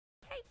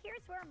right,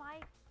 here's where my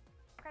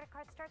credit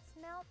card starts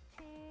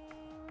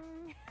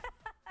melting.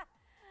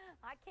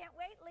 I can't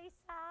wait,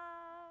 Lisa.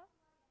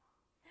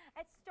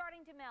 It's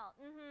starting to melt.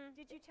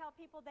 Did you tell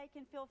people they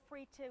can feel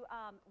free to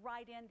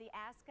write in the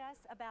Ask Us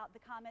about the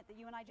comment that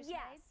you and I just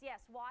made?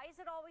 Yes. Why is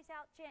it always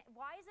about Jane?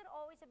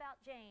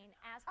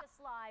 Ask Us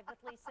Live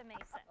with Lisa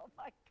Mason. Oh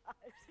my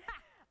gosh.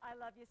 I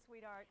love you,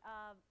 sweetheart.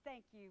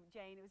 Thank you,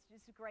 Jane. It was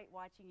just great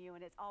watching you,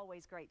 and it's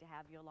always great to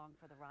have you along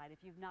for the ride.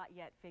 If you've not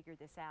yet figured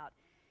this out,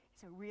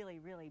 it's a really,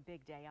 really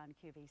big day on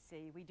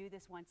QVC. We do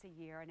this once a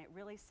year, and it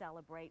really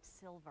celebrates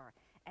silver.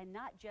 And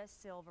not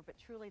just silver, but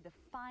truly the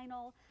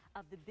final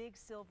of the big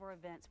silver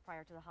events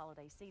prior to the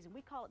holiday season.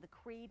 We call it the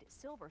Creede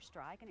Silver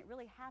Strike, and it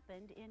really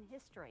happened in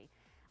history.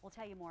 We'll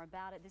tell you more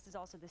about it. This is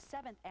also the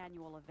 7th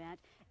annual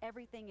event.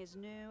 Everything is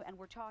new, and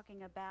we're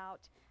talking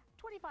about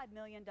 $25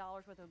 million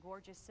worth of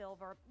gorgeous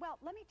silver. Well,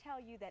 let me tell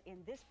you that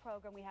in this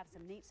program we have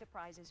some neat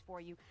surprises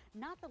for you,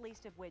 not the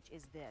least of which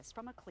is this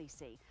from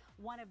Creede,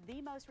 one of the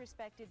most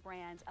respected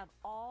brands of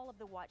all of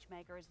the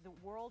watchmakers the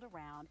world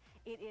around.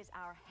 It is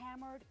our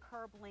hammered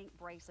curb link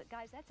bracelet.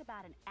 Guys, that's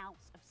about an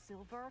ounce of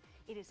silver.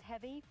 It is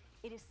heavy,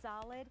 it is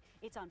solid,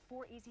 it's on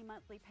 4 easy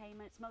monthly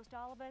payments. Most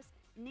all of us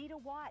need a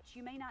watch.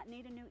 You may not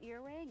need a new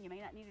earring, you may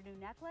not need a new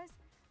necklace,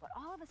 but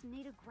all of us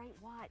need a great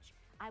watch.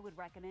 I would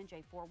recommend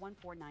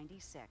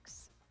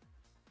J41496.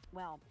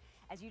 Well,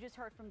 as you just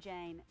heard from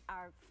Jane,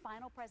 our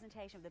final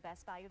presentation of the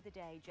best value of the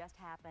day just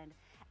happened.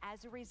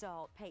 As a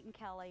result, Peyton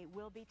Kelly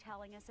will be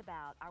telling us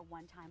about our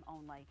one-time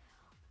only.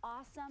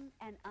 Awesome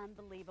and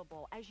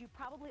unbelievable. As you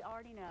probably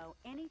already know,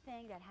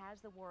 anything that has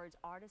the words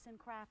artisan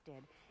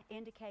crafted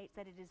indicates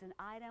that it is an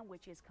item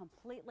which is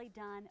completely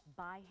done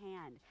by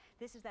hand.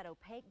 This is that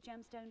opaque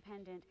gemstone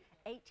pendant,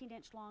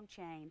 18-inch long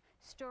chain,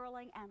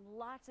 sterling, and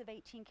lots of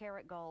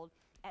 18-karat gold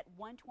at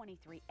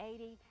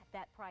 $123.80.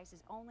 That price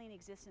is only in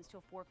existence till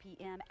 4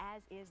 p.m.,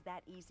 as is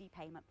that easy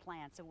payment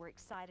plan. So we're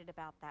excited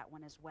about that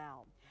one as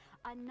well.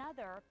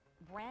 Another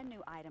brand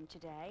new item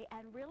today,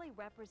 and really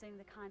representing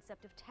the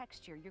concept of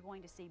texture. You're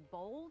going to see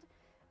bold,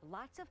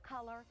 lots of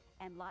color,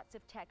 and lots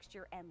of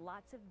texture, and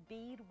lots of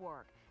bead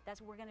work.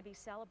 That's what we're going to be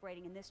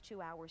celebrating in this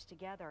 2 hours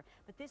together.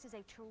 But this is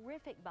a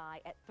terrific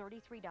buy at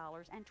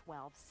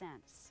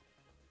 $33.12.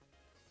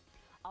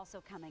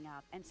 Also coming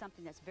up, and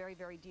something that's very,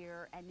 very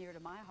dear and near to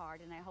my heart,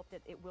 and I hope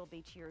that it will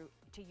be to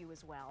you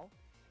as well.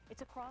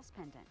 It's a cross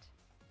pendant.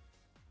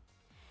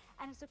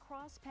 And it's a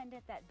cross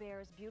pendant that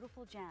bears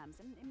beautiful gems,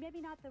 and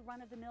maybe not the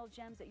run-of-the-mill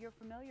gems that you're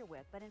familiar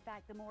with, but in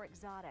fact the more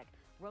exotic.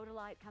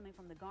 Rhodolite coming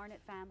from the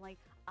garnet family,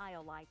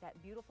 iolite, that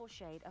beautiful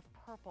shade of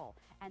purple,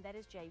 and that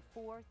is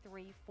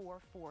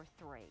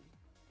J43443.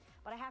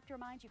 But I have to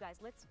remind you guys,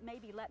 let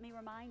me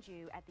remind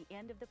you at the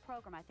end of the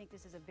program, I think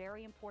this is a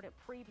very important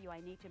preview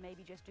I need to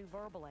maybe just do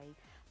verbally,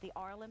 the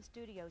RLM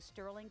Studio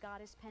Sterling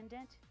Goddess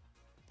pendant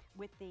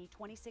with the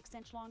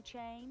 26-inch long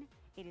chain.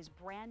 It is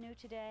brand new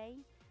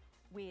today.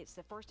 It's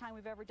the first time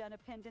we've ever done a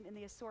pendant in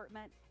the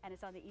assortment, and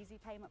it's on the easy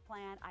payment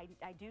plan.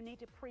 I do need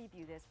to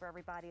preview this for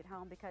everybody at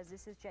home because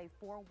this is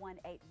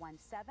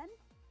J41817.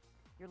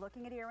 You're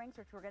looking at earrings,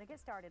 which we're going to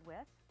get started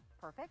with.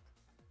 Perfect.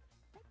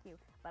 Thank you.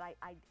 But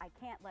I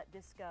can't let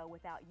this go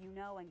without you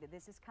knowing that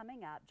this is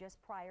coming up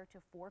just prior to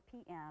 4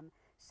 p.m.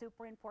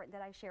 Super important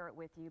that I share it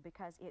with you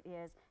because it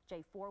is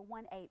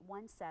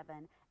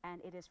J41817,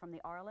 and it is from the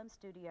RLM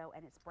Studio,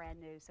 and it's brand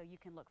new, so you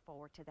can look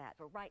forward to that.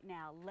 But right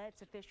now,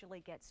 let's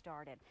officially get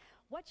started.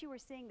 What you were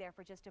seeing there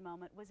for just a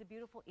moment was a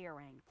beautiful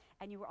earring,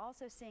 and you were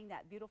also seeing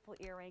that beautiful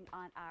earring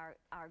on our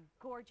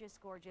gorgeous,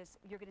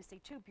 you're going to see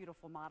 2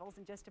 beautiful models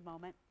in just a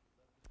moment.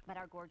 But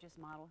our gorgeous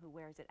model who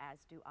wears it,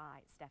 as do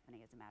I,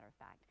 Stephanie, as a matter of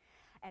fact,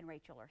 and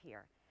Rachael are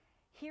here.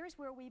 Here's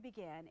where we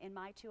begin in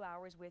my 2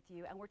 hours with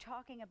you, and we're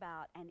talking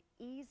about an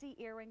easy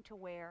earring to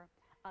wear,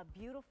 a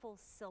beautiful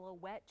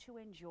silhouette to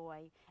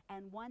enjoy,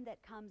 and one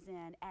that comes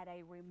in at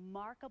a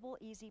remarkable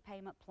easy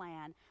payment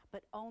plan,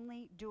 but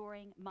only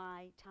during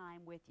my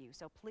time with you.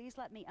 So please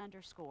let me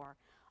underscore,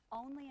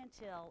 only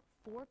until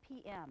 4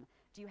 p.m.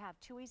 do you have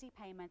 2 easy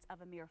payments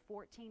of a mere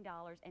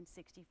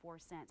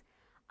 $14.64.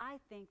 I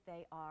think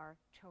they are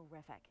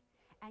terrific.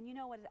 And you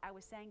know what I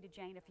was saying to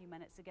Jane a few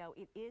minutes ago,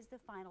 it is the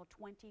final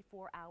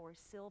 24-hour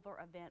silver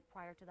event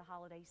prior to the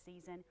holiday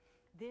season.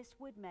 This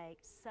would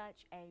make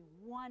such a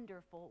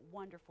wonderful,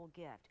 wonderful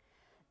gift.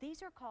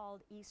 These are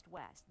called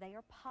East-West. They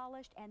are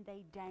polished and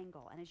they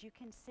dangle. And as you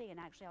can see, and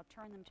actually I'll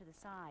turn them to the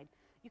side,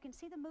 you can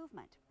see the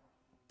movement.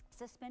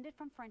 Suspended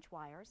from French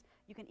wires.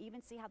 You can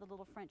even see how the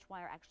little French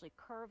wire actually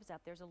curves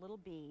up. There's a little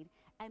bead.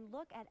 And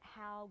look at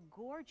how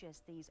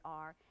gorgeous these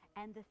are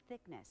and the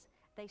thickness.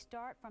 They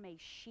start from a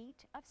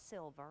sheet of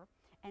silver,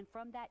 and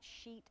from that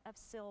sheet of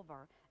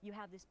silver, you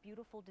have this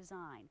beautiful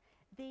design.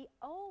 The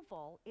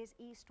oval is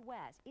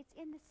east-west. It's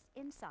in this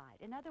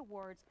inside. In other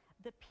words,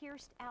 the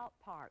pierced out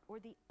part, or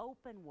the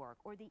open work,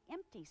 or the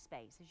empty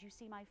space, as you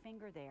see my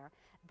finger there,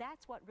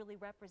 that's what really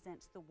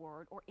represents the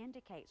word, or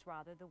indicates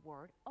rather, the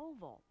word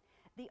oval.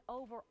 The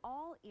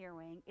overall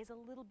earring is a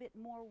little bit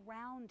more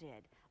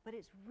rounded, but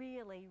it's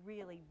really,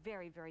 really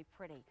very, very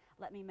pretty.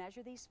 Let me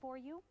measure these for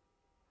you.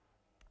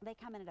 They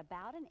come in at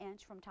about an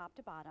inch from top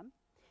to bottom,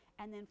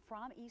 and then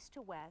from east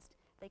to west,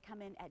 they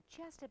come in at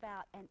just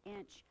about an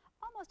inch,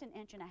 almost an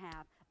inch and a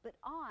half, but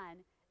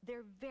on,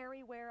 they're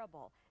very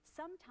wearable.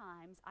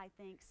 Sometimes I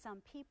think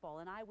some people,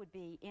 and I would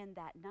be in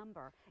that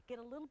number, get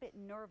a little bit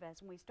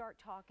nervous when we start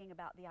talking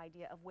about the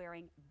idea of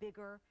wearing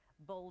bigger,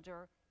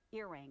 bolder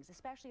earrings,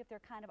 especially if they're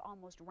kind of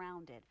almost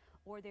rounded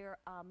or they're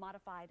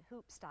modified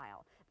hoop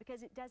style,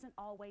 because it doesn't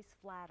always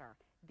flatter.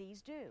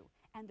 These do.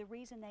 And the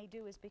reason they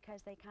do is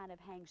because they kind of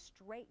hang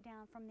straight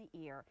down from the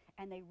ear,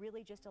 and they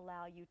really just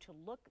allow you to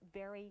look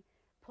very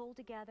pulled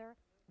together,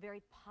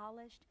 very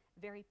polished,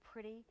 very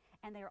pretty,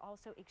 and they're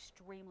also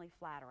extremely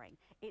flattering.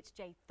 It's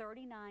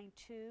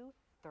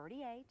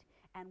J39238,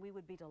 and we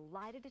would be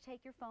delighted to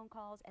take your phone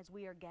calls as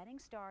we are getting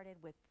started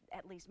with,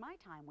 at least my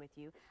time with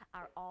you,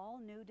 our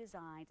all-new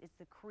designs. It's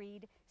the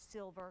Creede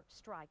Silver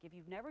Strike. If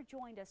you've never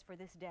joined us for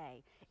this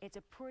day, it's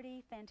a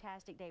pretty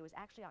fantastic day. It was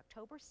actually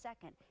October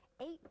 2nd,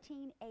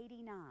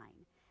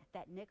 1889,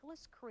 that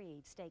Nicholas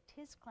Creede staked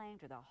his claim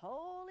to the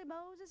Holy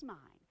Moses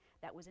Mine.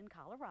 That was in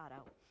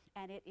Colorado,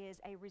 and it is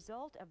a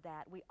result of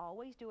that. We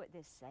always do it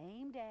this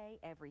same day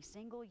every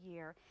single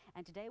year,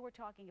 and today we're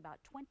talking about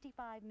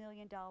 $25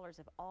 million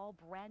of all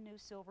brand new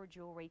silver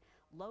jewelry,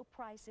 low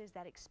prices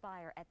that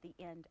expire at the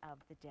end of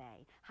the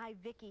day. Hi,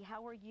 Vicki,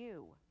 how are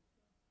you?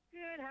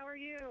 Good, how are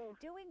you?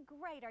 Doing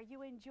great. Are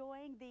you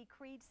enjoying the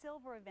Creede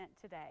Silver event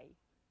today?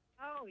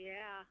 Oh,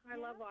 yeah. I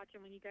love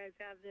watching when you guys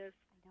have this.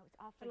 I know, it's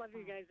awfully I love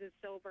fun. you guys'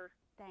 silver.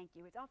 Thank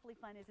you. It's awfully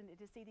fun, isn't it,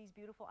 to see these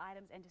beautiful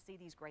items and to see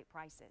these great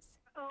prices.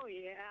 Oh,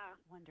 yeah.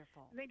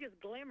 Wonderful. And they just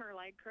glimmer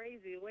like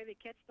crazy. The way they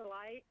catch the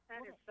light,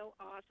 that is so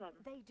awesome.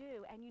 They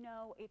do. And, you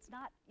know, it's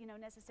not, you know,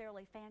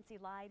 necessarily fancy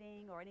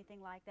lighting or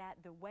anything like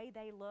that. The way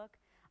they look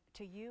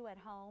to you at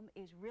home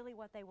is really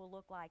what they will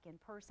look like in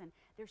person.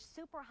 They're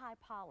super high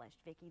polished,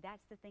 Vicki.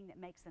 That's the thing that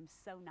makes them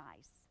so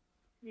nice.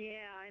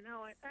 Yeah, I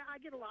know. I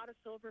get a lot of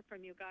silver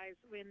from you guys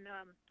when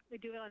we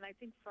do it on, I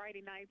think,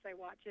 Friday nights. I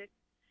watch it.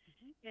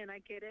 And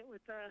I get it with,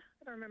 I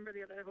don't remember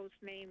the other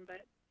host's name,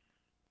 but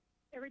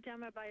every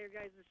time I buy your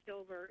guys'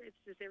 silver, it's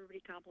just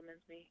everybody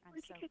compliments me.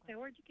 Where'd you get that?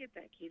 Where'd you get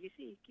that,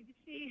 QVC?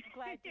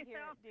 Glad to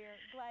hear it, dear.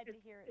 Glad to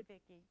hear it,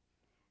 Vicki.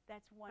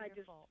 That's wonderful. I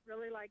just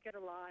really like it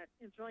a lot.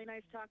 It's really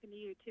nice talking to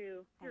you,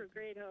 too. You're a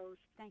great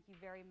host. Thank you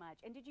very much.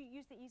 And did you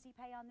use the Easy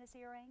Pay on this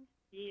earring?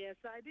 Yes,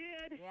 I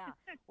did. Yeah.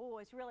 Oh,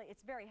 it's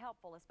very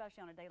helpful,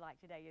 especially on a day like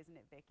today, isn't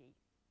it, Vicki?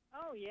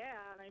 Oh, yeah.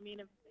 I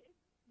mean,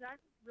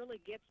 that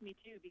really gets me,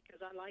 too,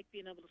 because I like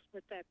being able to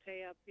split that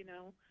pay up, you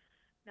know,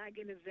 not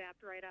getting it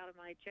zapped right out of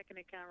my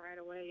checking account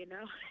right away, you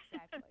know.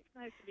 Exactly. It's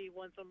nice to be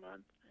once a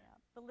month. Yeah.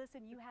 But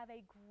listen, you have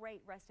a great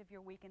rest of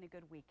your week and a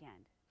good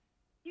weekend.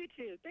 You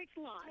too. Thanks a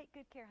lot. Take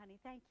good care, honey.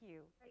 Thank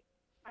you. Bye.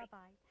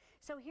 Bye-bye.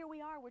 So here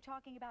we are. We're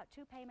talking about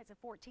two payments of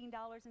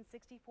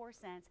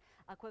 $14.64.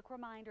 A quick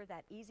reminder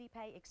that Easy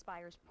Pay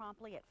expires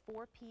promptly at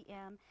 4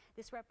 p.m.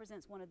 This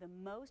represents one of the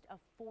most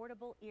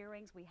affordable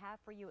earrings we have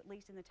for you, at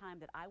least in the time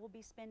that I will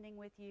be spending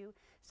with you.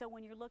 So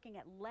when you're looking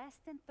at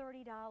less than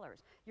 $30,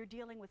 you're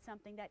dealing with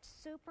something that's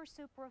super,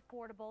 super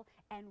affordable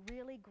and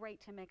really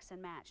great to mix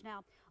and match.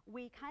 Now,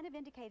 we kind of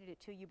indicated it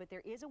to you, but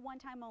there is a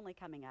one-time only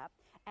coming up,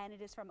 and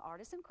it is from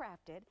Artisan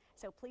Crafted,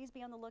 so please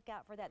be on the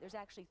lookout for that. There's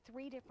actually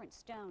 3 different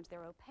stones.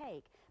 They're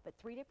opaque, but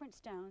 3 different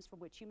stones from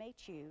which you may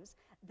choose.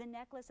 The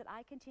necklace that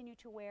I continue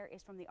to wear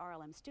is from the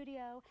RLM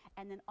Studio,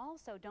 and then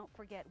also don't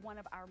forget one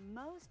of our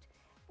most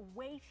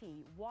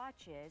weighty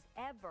watches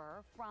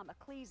ever from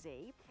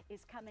Creede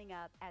is coming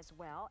up as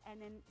well,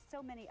 and then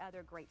so many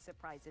other great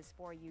surprises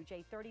for you.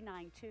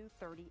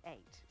 J39238.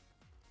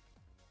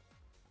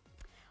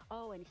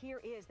 Oh, and here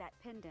is that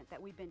pendant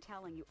that we've been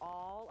telling you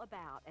all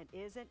about, and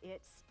isn't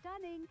it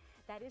stunning?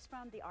 That is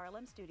from the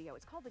RLM Studio.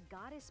 It's called the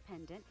Goddess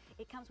Pendant.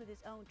 It comes with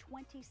its own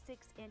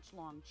 26-inch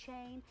long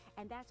chain,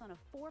 and that's on a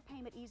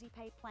 4-payment Easy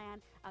Pay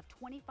plan of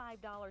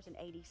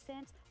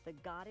 $25.80, the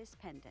Goddess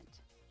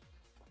Pendant.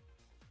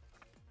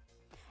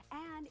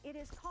 And it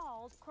is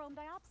called chrome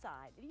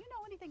diopside. Do you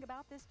know anything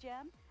about this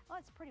gem? Well,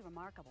 it's pretty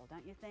remarkable,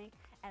 don't you think?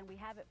 And we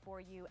have it for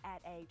you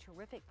at a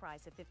terrific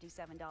price of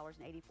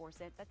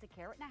 $57.84. That's a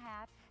carat and a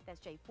half.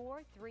 That's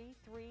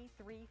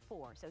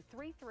J43334. So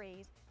 3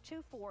 3s,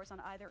 2 4s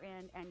on either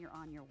end, and you're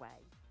on your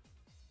way.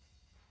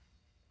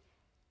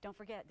 Don't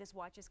forget, this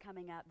watch is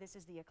coming up. This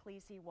is the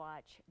Creede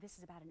watch. This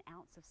is about an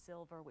ounce of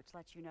silver, which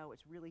lets you know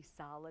it's really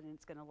solid and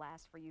it's going to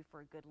last for you for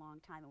a good long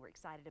time, and we're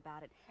excited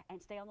about it.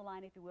 And stay on the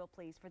line, if you will,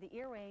 please. For the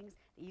earrings,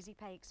 the Easy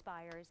Pay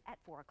expires at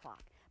 4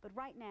 o'clock. But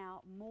right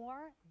now,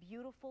 more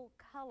beautiful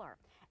color.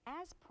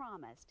 As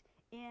promised,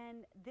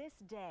 in this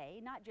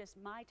day, not just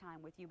my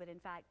time with you, but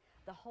in fact,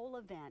 the whole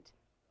event,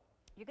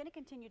 you're going to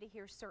continue to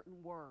hear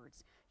certain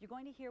words. You're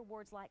going to hear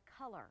words like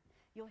color.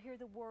 You'll hear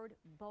the word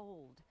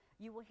bold.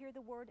 You will hear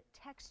the word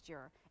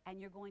texture,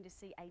 and you're going to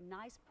see a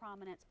nice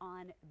prominence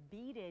on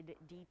beaded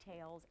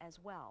details as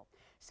well.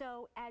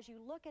 So as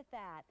you look at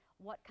that,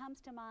 what comes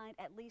to mind,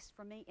 at least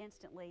for me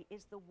instantly,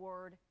 is the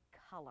word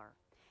color.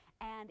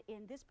 And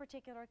in this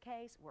particular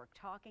case, we're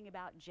talking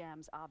about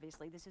gems,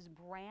 obviously. This is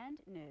brand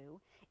new.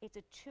 It's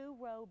a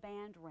 2-row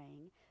band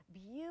ring.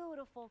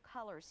 Beautiful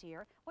colors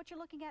here. What you're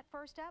looking at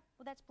first up,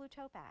 well, that's blue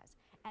topaz.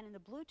 And in the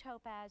blue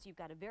topaz, you've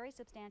got a very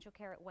substantial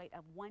carat weight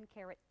of 1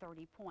 carat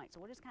 30 points. So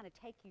we'll just kind of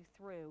take you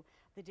through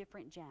the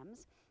different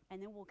gems,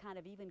 and then we'll kind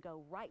of even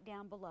go right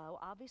down below.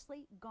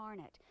 Obviously,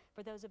 garnet.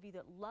 For those of you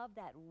that love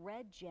that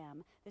red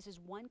gem, this is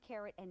 1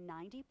 carat and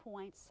 90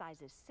 points,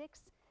 sizes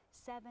 6,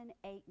 7,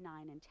 8,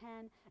 9, and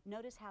 10.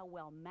 Notice how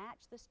well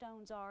matched the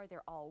stones are.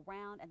 They're all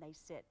round and they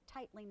sit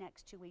tightly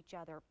next to each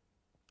other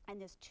in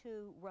this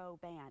 2-row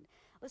band.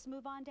 Let's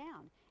move on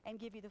down and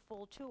give you the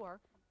full tour.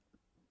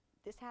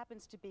 This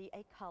happens to be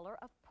a color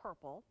of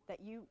purple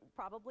that you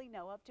probably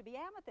know of to be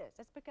amethyst.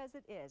 That's because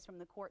it is from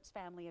the quartz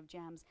family of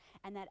gems,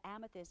 and that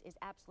amethyst is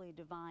absolutely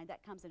divine.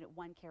 That comes in at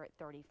 1 carat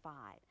 35.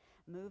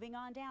 Moving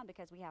on down,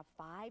 because we have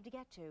 5 to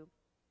get to,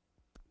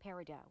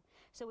 peridot.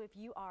 So if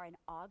you are an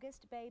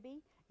August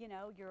baby, you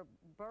know, your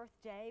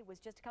birthday was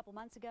just a couple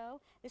months ago,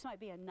 this might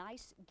be a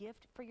nice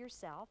gift for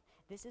yourself.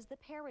 This is the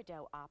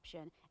peridot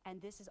option, and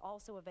this is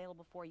also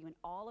available for you in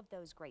all of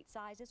those great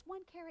sizes.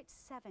 1 carat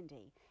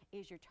 70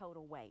 is your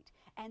total weight.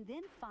 And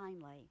then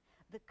finally,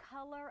 the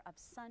color of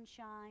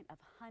sunshine, of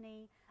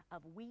honey,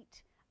 of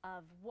wheat,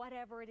 of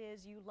whatever it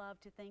is you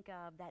love to think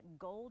of, that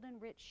golden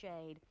rich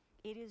shade,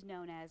 it is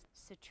known as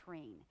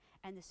citrine.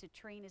 And the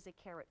citrine is a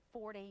carat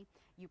 40.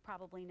 You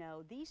probably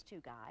know these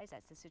two guys,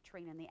 that's the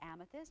citrine and the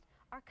amethyst,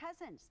 are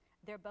cousins.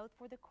 They're both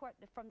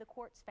from the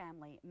quartz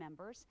family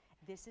members.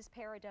 This is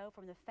peridot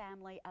from the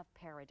family of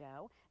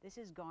peridot. This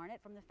is garnet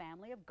from the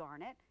family of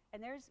garnet.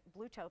 And there's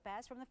blue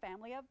topaz from the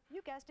family of,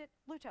 you guessed it,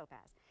 blue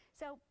topaz.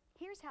 So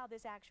here's how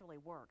this actually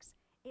works.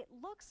 It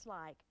looks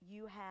like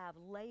you have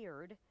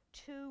layered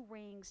 2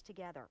 rings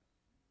together.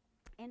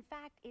 In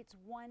fact, it's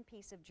one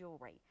piece of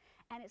jewelry.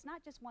 And it's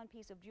not just one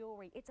piece of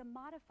jewelry, it's a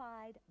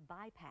modified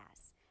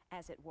bypass,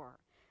 as it were.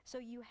 So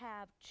you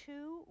have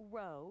 2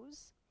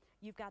 rows.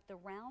 You've got the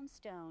round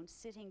stones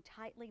sitting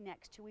tightly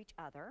next to each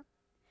other.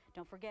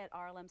 Don't forget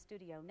RLM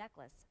Studio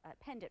necklace,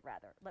 pendant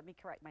rather, let me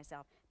correct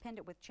myself,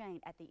 pendant with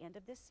chain at the end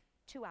of this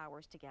 2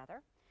 hours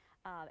together.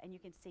 And you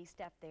can see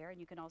Steph there, and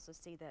you can also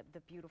see the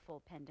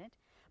beautiful pendant.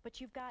 But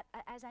you've got,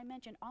 as I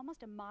mentioned,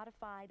 almost a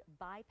modified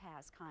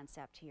bypass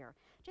concept here,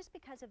 just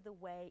because of the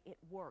way it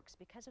works,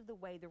 because of the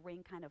way the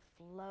ring kind of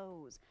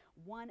flows,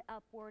 one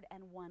upward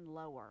and one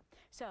lower.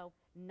 So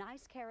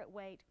nice carat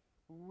weight,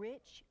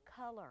 rich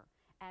color.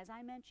 As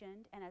I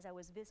mentioned, and as I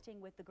was visiting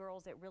with the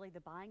girls at really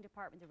the buying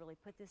department that really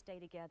put this day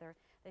together,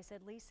 they said,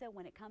 Lisa,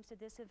 when it comes to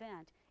this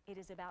event, it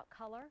is about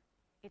color,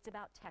 it's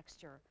about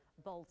texture,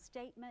 bold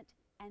statement,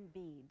 and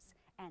beads.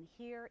 And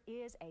here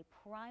is a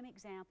prime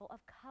example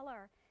of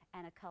color,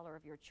 and a color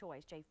of your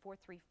choice,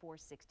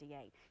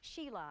 J43468.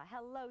 Sheila,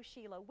 hello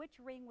Sheila. Which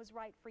ring was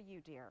right for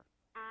you, dear?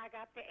 I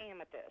got the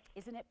amethyst.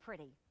 Isn't it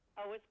pretty?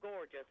 Oh, it's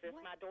gorgeous. It's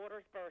What? my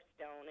daughter's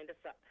birthstone, and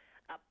it's a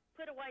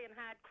put away and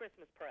hide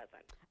Christmas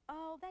present.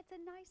 Oh, that's a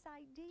nice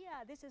idea.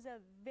 This is a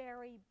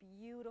very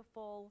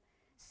beautiful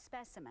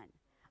specimen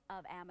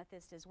of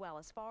amethyst as well,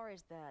 as far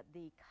as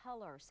the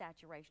color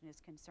saturation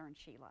is concerned,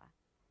 Sheila.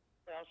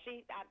 Well,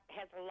 she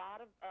has a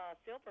lot of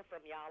silver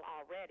from y'all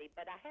already,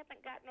 but I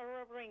haven't gotten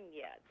her a ring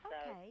yet. So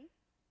Okay.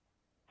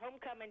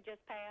 homecoming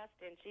just passed,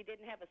 and she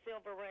didn't have a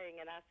silver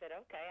ring, and I said,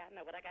 okay, I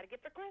know what I got to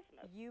get for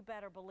Christmas. You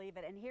better believe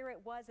it. And here it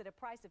was at a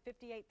price of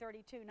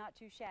 $58.32, not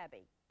too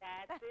shabby.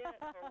 That's it.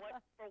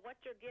 For what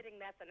you're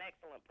getting, that's an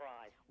excellent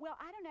price. Well,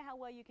 I don't know how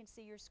well you can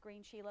see your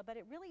screen, Sheila, but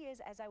it really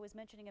is, as I was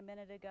mentioning a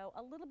minute ago,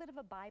 a little bit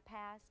of a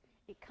bypass.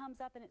 It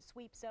comes up and it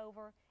sweeps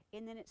over,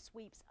 and then it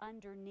sweeps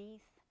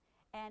underneath,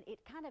 and it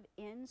kind of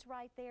ends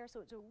right there.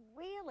 So it's a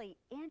really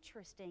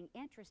interesting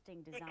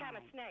design. It kind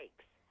of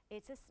snakes.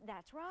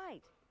 That's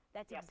right.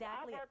 That's Yep,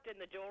 exactly I worked in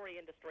the jewelry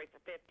industry for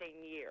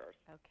 15 years.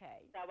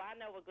 Okay. So I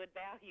know a good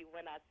value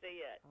when I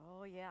see it.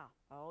 Oh, yeah.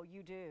 Oh,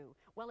 you do.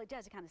 Well, it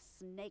does. It kind of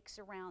snakes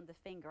around the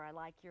finger. I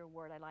like your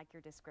word. I like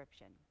your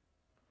description.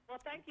 Well,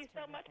 thank you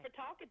so much for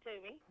talking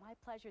to me. My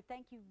pleasure.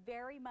 Thank you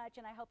very much,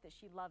 and I hope that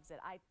she loves it.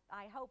 I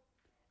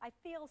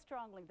feel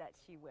strongly that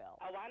she will.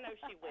 Oh, I know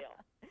she will.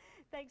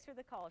 Thanks for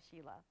the call,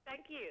 Sheila.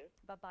 Thank you.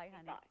 Bye-bye,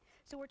 honey. Bye.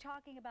 So we're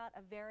talking about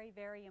a very,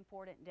 very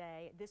important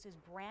day. This is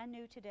brand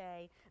new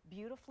today,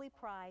 beautifully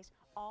priced.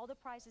 All the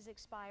prices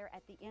expire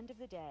at the end of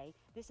the day.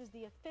 This is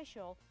the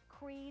official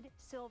Creede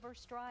Silver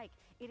Strike.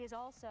 It is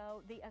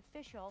also the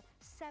official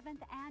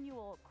 7th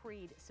annual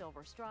Creede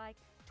Silver Strike.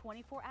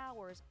 24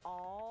 hours,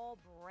 all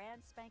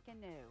brand spanking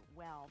new.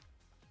 Well,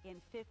 in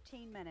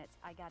 15 minutes,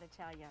 I got to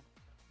tell you,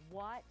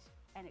 what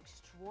an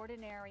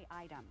extraordinary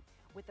item.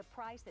 With the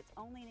price that's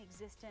only in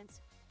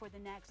existence for the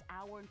next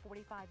hour and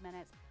 45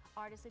 minutes,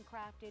 artisan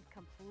crafted,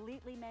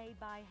 completely made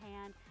by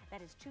hand.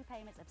 That is 2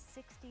 payments of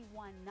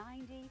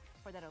 $61.90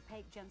 for that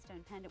opaque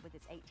gemstone pendant with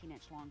its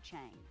 18-inch long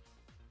chain.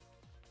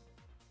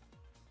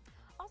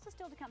 Also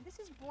still to come, this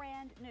is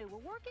brand new. We're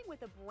working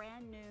with a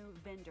brand new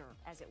vendor,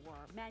 as it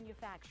were,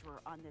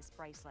 manufacturer on this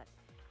bracelet.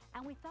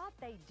 And we thought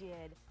they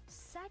did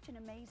such an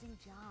amazing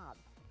job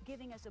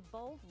giving us a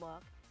bold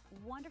look,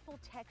 wonderful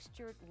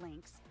textured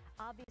links,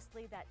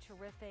 obviously that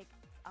terrific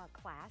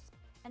clasp,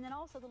 and then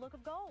also the look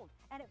of gold.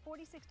 And at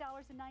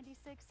 $46.96,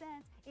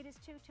 it is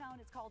two-tone.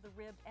 It's called the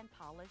ribbed and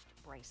polished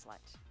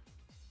bracelet.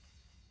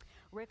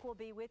 Rick will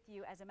be with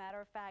you, as a matter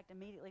of fact,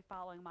 immediately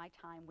following my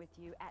time with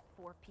you at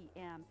 4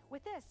 p.m.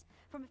 with this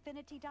from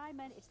Affinity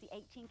Diamond. It's the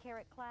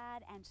 18-karat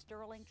clad and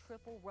sterling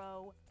triple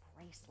row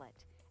bracelet,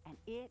 and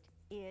it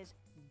is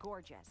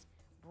gorgeous.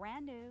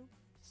 Brand new,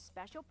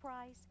 special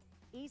price,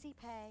 easy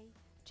pay,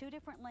 2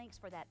 different links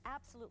for that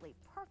absolutely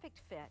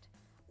perfect fit.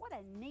 What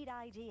a neat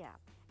idea.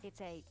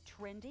 It's a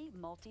trendy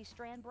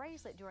multi-strand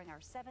bracelet during our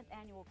 7th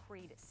annual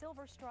Creede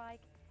Silver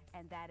Strike,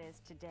 and that is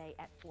today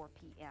at 4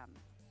 p.m.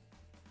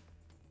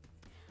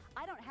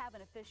 I don't have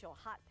an official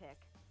hot pick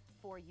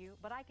for you,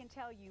 but I can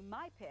tell you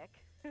my pick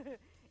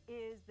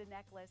is the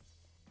necklace,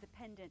 the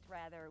pendant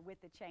rather,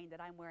 with the chain that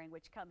I'm wearing,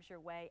 which comes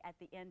your way at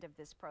the end of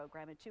this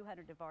program, and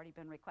 200 have already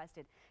been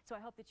requested. So I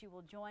hope that you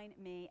will join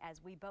me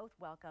as we both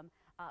welcome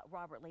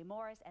Robert Lee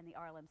Morris, and the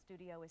RLM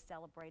studio is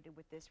celebrated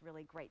with this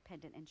really great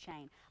pendant and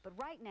chain. But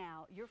right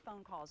now, your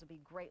phone calls will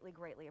be greatly,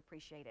 greatly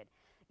appreciated.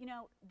 You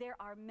know, there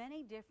are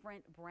many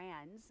different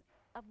brands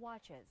of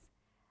watches.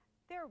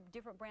 There are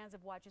different brands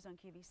of watches on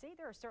QVC.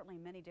 There are certainly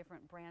many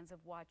different brands of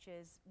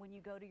watches when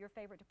you go to your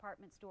favorite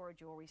department store or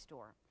jewelry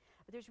store.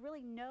 But there's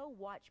really no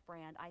watch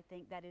brand, I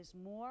think, that is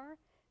more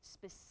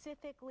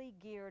specifically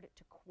geared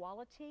to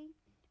quality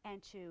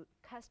and to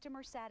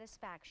customer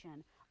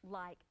satisfaction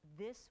like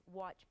this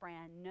watch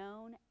brand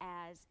known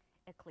as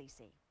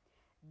Creede.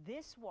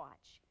 This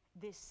watch,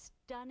 this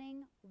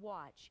stunning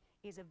watch,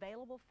 is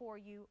available for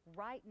you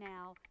right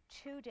now,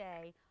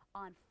 today,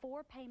 on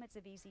 4 payments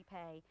of Easy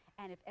Pay,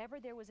 and if ever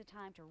there was a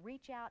time to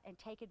reach out and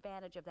take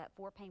advantage of that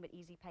 4-payment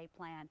Easy Pay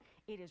plan,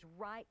 it is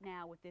right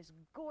now with this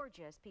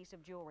gorgeous piece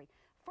of jewelry.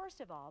 First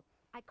of all,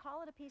 I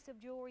call it a piece of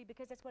jewelry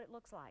because that's what it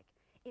looks like.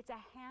 It's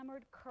a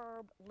hammered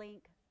curb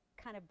link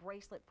kind of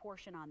bracelet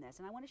portion on this,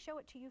 and I want to show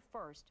it to you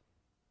first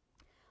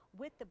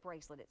with the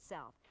bracelet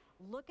itself.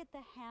 Look at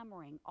the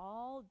hammering,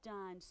 all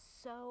done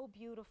so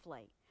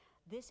beautifully.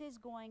 This is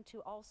going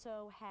to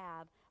also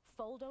have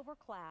fold-over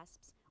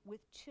clasps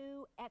with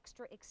 2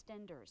 extra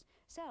extenders.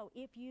 So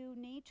if you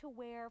need to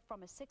wear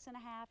from a 6.5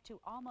 to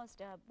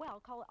almost, well,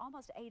 call it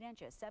almost 8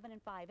 inches, 7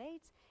 5/8,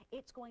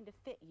 it's going to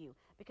fit you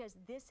because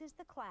this is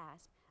the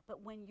clasp,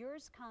 but when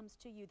yours comes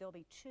to you, there'll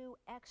be 2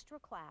 extra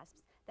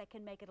clasps that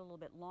can make it a little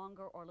bit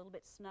longer or a little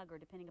bit snugger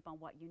depending upon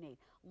what you need.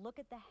 Look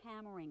at the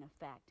hammering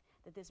effect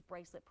that this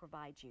bracelet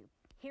provides you.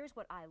 Here's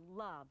what I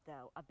love,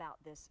 though, about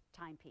this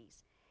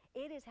timepiece.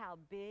 It is how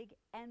big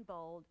and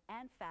bold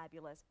and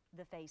fabulous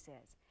the face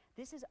is.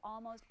 This is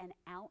almost an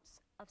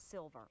ounce of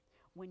silver.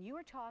 When you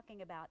are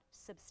talking about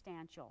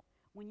substantial,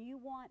 when you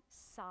want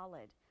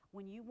solid,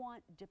 when you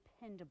want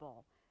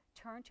dependable,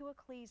 turn to a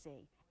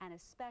Creede, and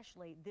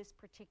especially this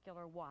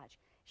particular watch.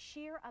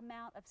 Sheer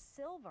amount of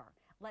silver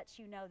lets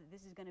you know that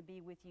this is going to be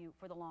with you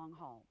for the long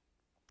haul.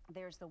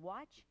 There's the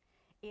watch.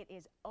 It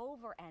is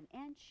over an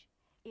inch.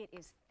 It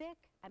is thick.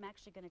 I'm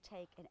actually going to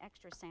take an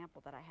extra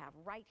sample that I have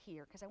right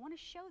here because I want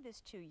to show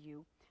this to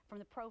you from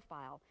the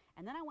profile,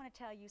 and then I want to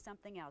tell you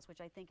something else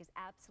which I think is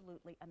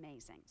absolutely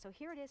amazing. So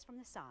here it is from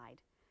the side.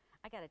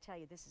 I got to tell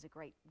you, this is a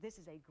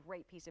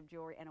great piece of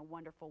jewelry and a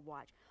wonderful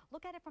watch.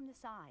 Look at it from the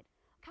side.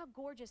 Look how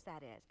gorgeous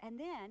that is. And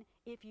then,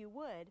 if you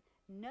would,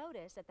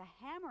 notice that the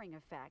hammering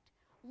effect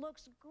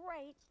looks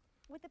great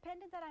with the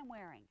pendant that I'm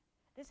wearing.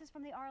 This is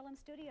from the RLM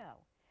studio.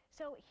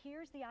 So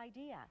here's the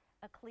idea.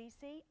 A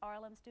Creede,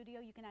 RLM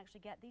studio, you can actually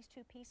get these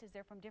 2 pieces.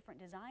 They're from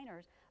different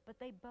designers, but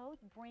they both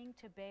bring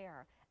to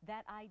bear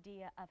that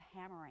idea of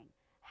hammering.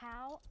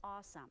 How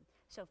awesome.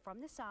 So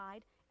from the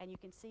side, and you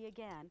can see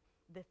again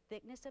the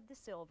thickness of the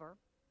silver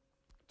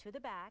to the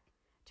back,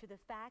 to the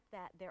fact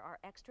that there are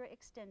extra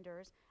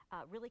extenders,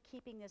 really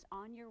keeping this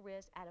on your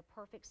wrist at a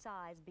perfect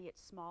size, be it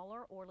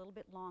smaller or a little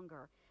bit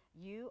longer.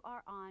 You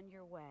are on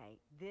your way.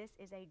 This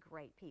is a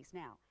great piece.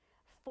 Now,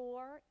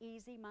 4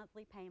 easy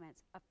monthly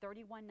payments of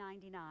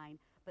 $31.99,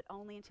 but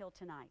only until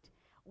tonight.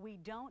 We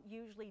don't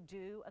usually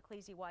do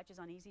Creede watches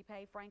on Easy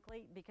Pay,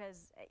 frankly,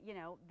 because, you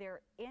know,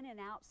 they're in and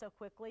out so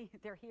quickly.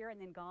 They're here and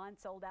then gone,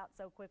 sold out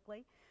so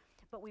quickly.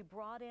 But we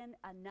brought in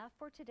enough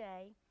for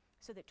today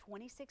so that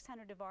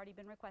 2,600 have already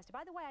been requested.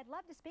 By the way, I'd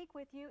love to speak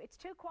with you. It's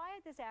too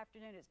quiet this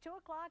afternoon. It's 2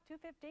 o'clock,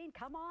 2:15.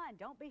 Come on,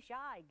 don't be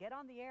shy. Get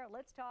on the air.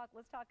 Let's talk.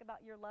 Let's talk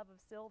about your love of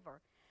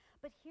silver.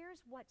 But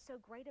here's what's so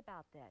great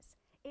about this.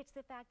 It's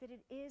the fact that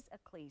it is a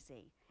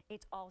Creede.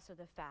 It's also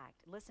the fact,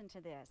 listen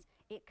to this,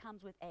 it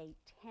comes with a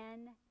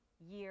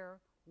 10-year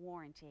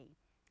warranty.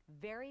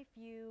 Very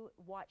few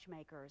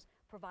watchmakers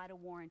provide a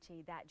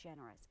warranty that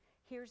generous.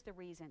 Here's the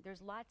reason.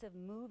 There's lots of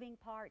moving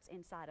parts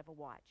inside of a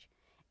watch.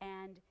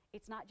 And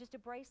it's not just a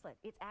bracelet.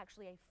 It's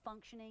actually a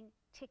functioning,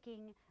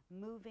 ticking,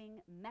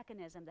 moving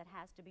mechanism that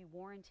has to be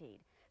warranted.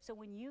 So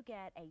when you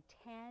get a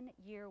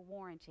 10-year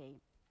warranty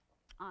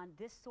on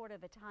this sort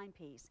of a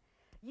timepiece,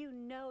 you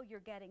know you're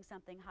getting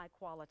something high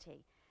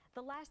quality.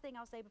 The last thing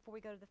I'll say before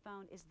we go to the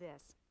phone is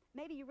this.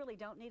 Maybe you really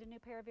don't need a new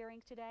pair of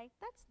earrings today.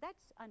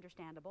 That's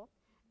understandable.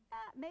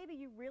 maybe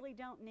you really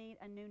don't need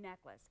a new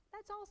necklace.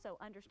 That's also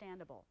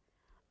understandable.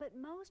 But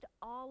most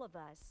all of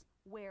us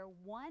wear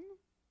one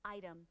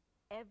item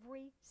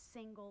every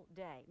single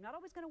day. I'm not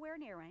always going to wear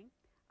an earring.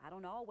 I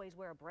don't always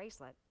wear a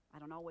bracelet. I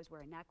don't always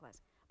wear a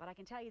necklace. But I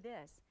can tell you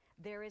this,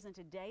 there isn't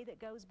a day that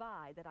goes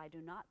by that I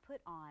do not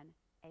put on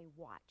a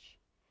watch.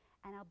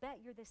 And I'll bet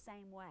you're the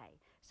same way.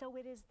 So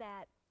it is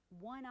that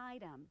one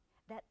item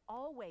that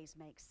always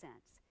makes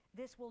sense.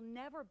 This will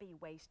never be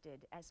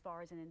wasted as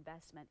far as an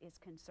investment is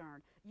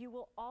concerned. You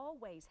will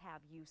always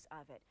have use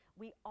of it.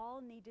 We all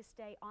need to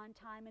stay on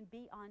time and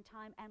be on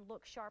time and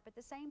look sharp at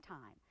the same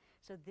time.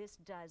 So this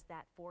does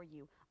that for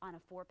you on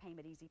a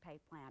 4-payment easy pay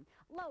plan.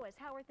 Lois,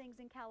 how are things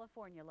in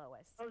California,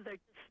 Lois? Oh, they're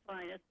just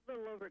fine. It's a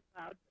little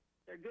overclouded.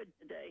 They're good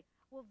today.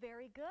 Well,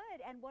 very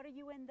good. And what are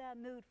you in the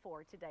mood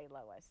for today,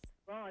 Lois?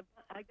 Well,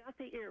 I got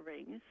the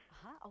earrings.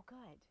 Oh,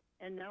 good.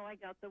 And now I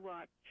got the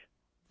watch.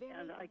 Very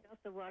and good. I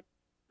got the watch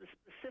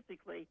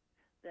specifically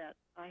that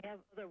I have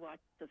other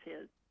watches of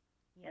his.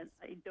 Yes. And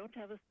I don't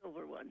have a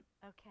silver one.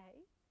 Okay.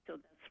 So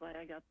that's why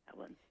I got that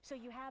one. So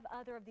you have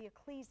other of the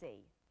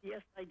Ecclesi.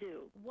 Yes, I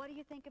do. What do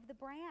you think of the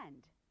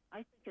brand?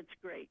 I think it's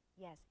great.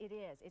 Yes, it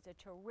is. It's a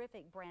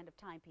terrific brand of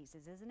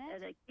timepieces, isn't it?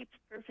 And it keeps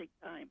perfect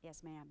time.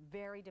 Yes, ma'am.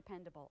 Very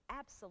dependable.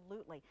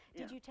 Absolutely.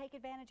 Yeah. Did you take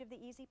advantage of the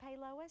Easy Pay,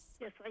 Lois?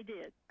 Yes, I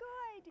did.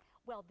 Good.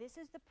 Well, this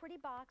is the pretty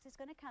box it's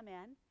going to come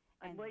in.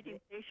 I'm waiting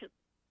patiently.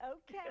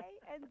 Okay,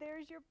 and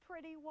there's your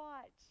pretty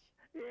watch.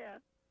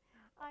 Yeah.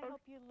 I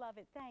hope you love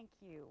it. Thank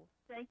you.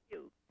 Thank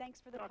you.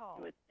 Thanks for the Talking call.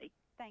 with me.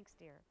 Thanks,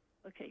 dear.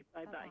 Okay,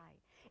 bye-bye.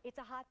 It's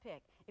a hot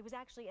pick. It was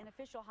actually an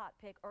official hot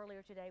pick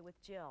earlier today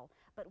with Jill,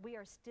 but we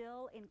are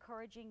still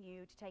encouraging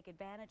you to take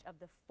advantage of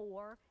the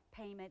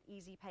 4-payment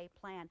easy pay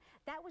plan.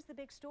 That was the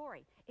big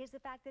story, is the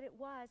fact that it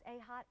was a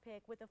hot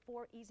pick with a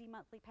 4 easy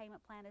monthly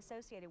payment plan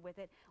associated with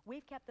it.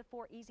 We've kept the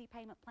 4 easy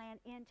payment plan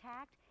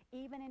intact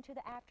even into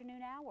the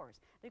afternoon hours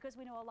because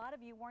we know a lot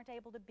of you weren't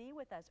able to be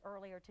with us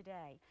earlier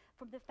today.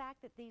 From the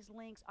fact that these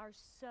links are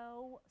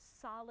so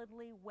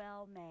solidly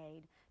well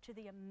made, to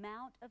the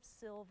amount of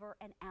silver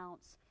an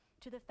ounce,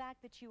 to the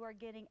fact that you are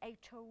getting a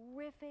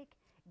terrific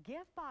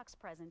gift box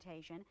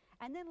presentation,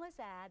 and then let's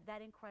add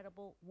that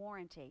incredible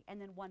warranty. And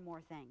then one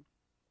more thing,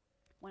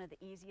 one of the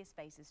easiest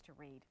faces to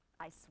read,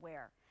 I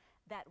swear.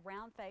 That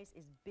round face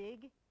is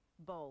big,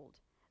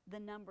 bold. The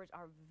numbers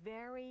are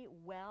very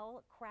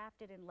well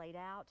crafted and laid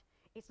out.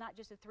 It's not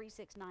just a 3,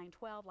 6, 9,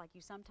 12 like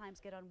you sometimes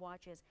get on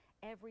watches.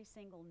 Every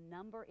single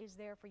number is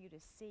there for you to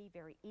see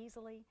very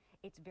easily.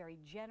 It's very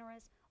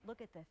generous.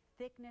 Look at the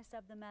thickness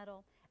of the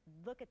metal.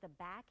 Look at the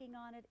backing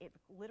on it. It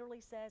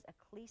literally says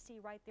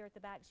Ecclesi right there at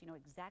the back, so you know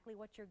exactly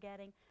what you're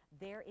getting.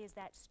 There is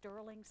that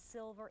sterling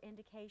silver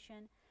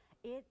indication.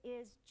 It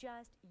is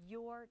just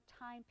your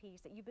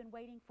timepiece that you've been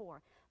waiting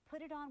for.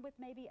 Put it on with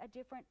maybe a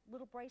different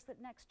little bracelet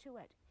next to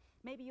it.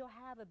 Maybe you'll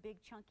have a big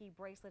chunky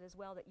bracelet as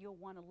well that you'll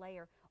want to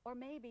layer, or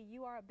maybe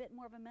you are a bit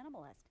more of a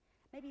minimalist.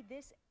 Maybe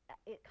this,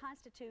 it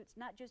constitutes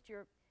not just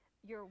your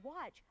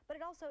watch, but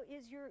it also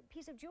is your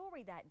piece of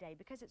jewelry that day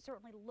because it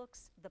certainly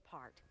looks the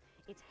part.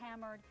 It's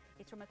hammered,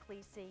 it's from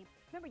Ecclesi.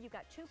 Remember, you've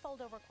got 2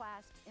 fold-over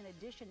clasps in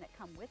addition that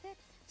come with it,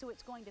 so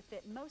it's going to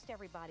fit most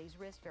everybody's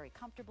wrist very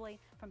comfortably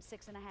from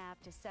 6.5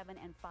 to 7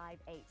 5/8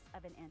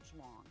 of an inch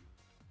long.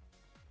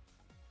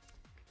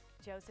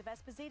 Joseph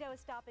Esposito is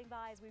stopping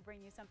by as we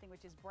bring you something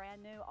which is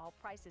brand new. All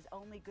prices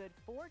only good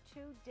for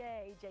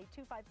today.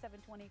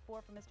 J25724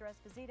 for Mr.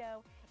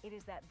 Esposito. It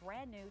is that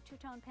brand new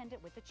 2-tone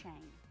pendant with the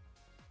chain.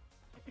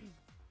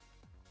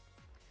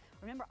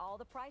 Remember, all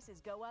the prices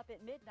go up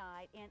at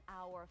midnight in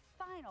our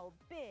final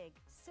big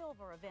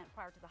silver event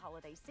prior to the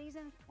holiday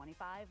season,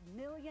 $25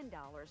 million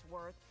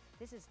worth.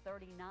 This is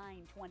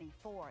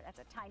 $39.24. That's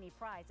a tiny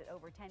price at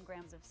over 10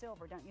 grams of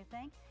silver, don't you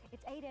think?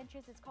 It's 8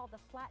 inches. It's called the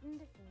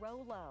Flattened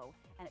Rolo,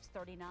 and it's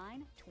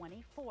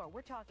 $39.24.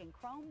 We're talking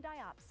chrome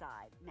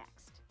diopside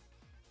next.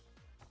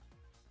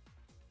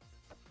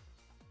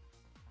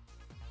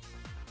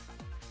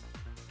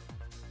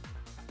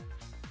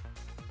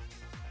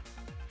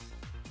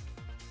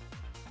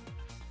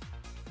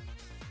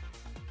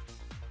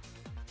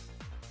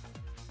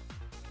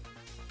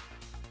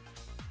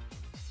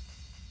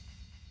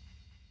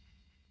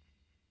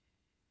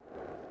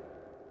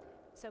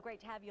 So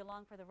great to have you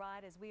along for the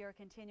ride as we are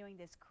continuing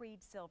this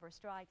Creede Silver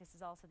Strike. This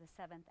is also the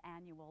 7th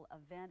annual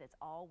event. It's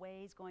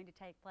always going to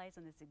take place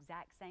on this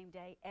exact same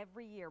day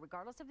every year.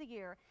 Regardless of the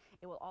year,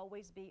 it will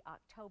always be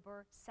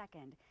October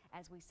 2nd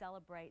as we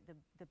celebrate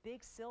the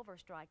big silver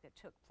strike that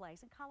took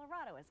place in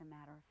Colorado, as a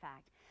matter of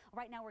fact.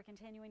 Right now, we're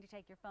continuing to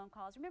take your phone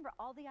calls. Remember,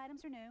 all the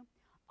items are new.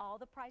 All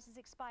the prices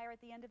expire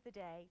at the end of the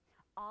day.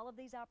 All of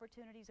these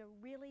opportunities are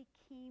really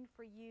keen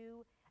for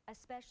you,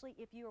 especially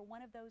if you are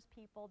one of those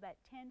people that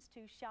tends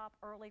to shop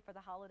early for the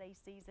holiday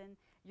season.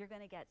 You're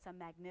going to get some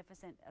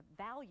magnificent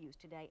values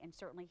today, and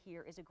certainly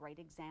here is a great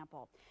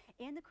example.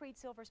 In the Creede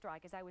Silver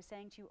Strike, as I was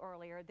saying to you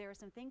earlier, there are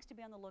some things to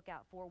be on the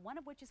lookout for, one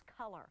of which is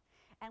color.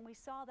 And we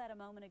saw that a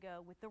moment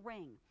ago with the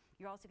ring.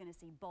 You're also going to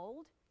see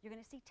bold, you're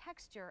going to see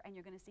texture, and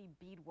you're going to see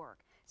beadwork.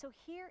 So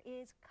here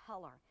is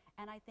color.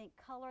 and I think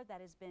color that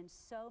has been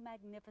so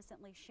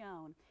magnificently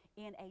shown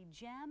in a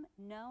gem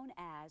known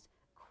as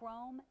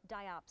chrome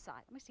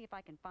diopside. Let me see if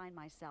I can find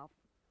myself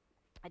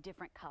a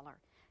different color,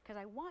 because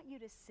I want you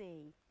to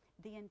see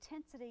the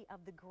intensity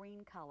of the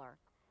green color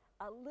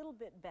a little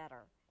bit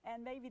better.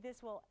 And maybe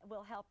this will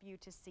help you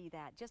to see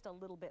that just a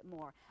little bit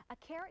more. A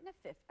carat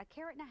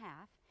and a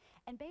half.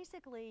 And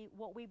basically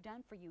what we've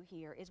done for you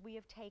here is we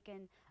have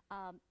taken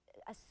a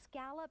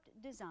scalloped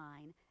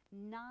design,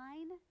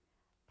 9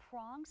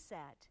 prong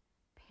set,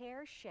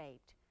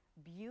 pear-shaped,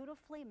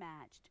 beautifully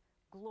matched,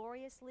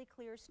 gloriously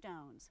clear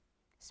stones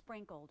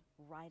sprinkled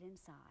right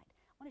inside.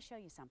 I want to show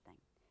you something.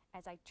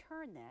 As I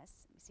turn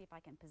this, let me see if I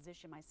can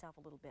position myself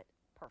a little bit.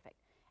 Perfect.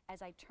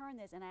 As I turn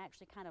this and I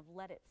actually kind of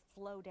let it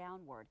flow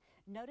downward,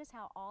 notice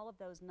how all of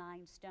those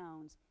 9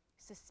 stones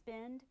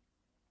suspend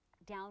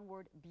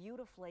downward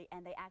beautifully,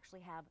 and they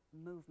actually have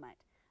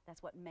movement.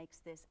 That's what makes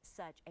this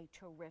such a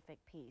terrific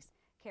piece.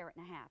 Carat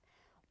and a half.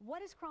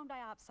 What is chrome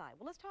diopside?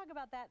 Well, let's talk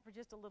about that for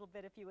just a little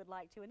bit if you would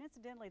like to. And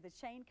incidentally, the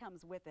chain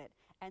comes with it,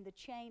 and the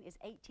chain is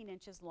 18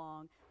 inches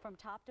long from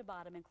top to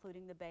bottom,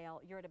 including the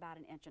bail. You're at about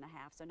 1.5 inches,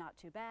 so not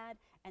too bad.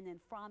 And then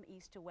from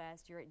east to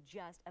west, you're at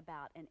just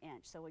about 1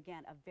 inch. So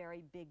again, a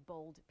very big,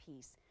 bold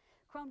piece.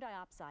 Chrome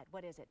diopside,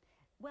 what is it?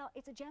 Well,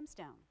 it's a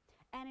gemstone.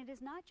 And it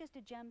is not just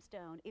a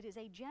gemstone, it is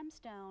a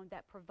gemstone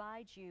that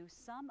provides you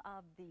some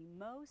of the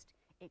most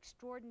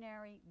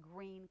extraordinary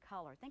green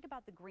color. Think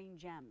about the green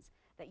gems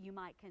that you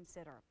might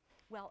consider.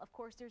 Well, of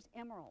course, there's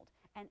emerald,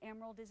 and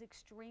emerald is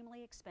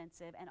extremely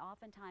expensive and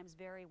oftentimes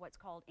very what's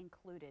called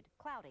included,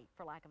 cloudy,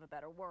 for lack of a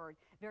better word,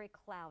 very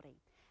cloudy.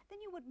 Then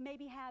you would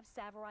maybe have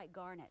Tsavorite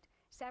garnet.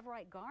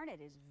 Tsavorite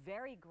garnet is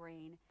very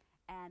green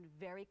and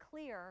very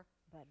clear,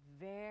 but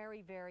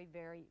very, very,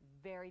 very,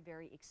 very,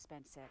 very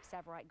expensive.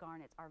 Tsavorite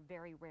garnets are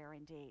very rare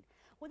indeed.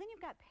 Well, then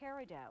you've got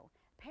peridot.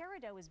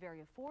 Peridot is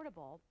very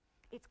affordable.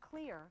 It's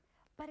clear,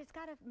 but it's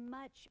got a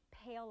much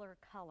paler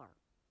color.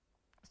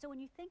 So when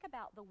you think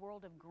about the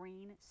world of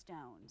green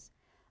stones,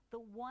 the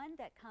one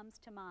that comes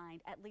to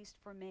mind, at least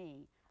for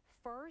me,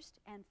 first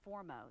and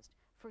foremost,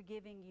 for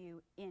giving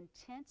you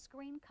intense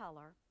green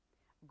color,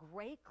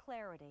 great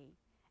clarity,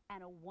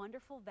 and a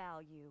wonderful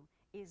value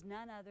is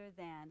none other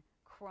than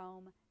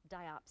chrome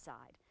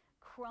diopside.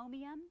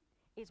 Chromium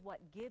is what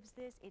gives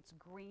this its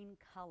green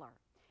color.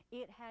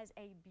 It has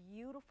a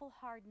beautiful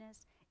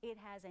hardness. It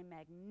has a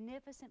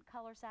magnificent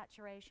color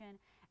saturation.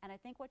 And I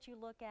think what you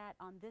look at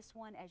on this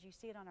one, as you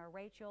see it on our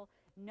Rachael,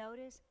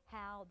 notice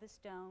how the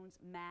stones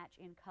match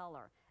in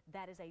color.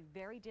 That is a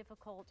very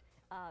difficult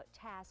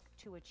task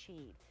to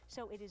achieve.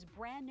 So it is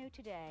brand new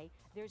today.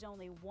 There's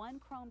only one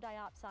chrome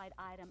diopside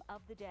item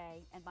of the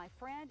day. And my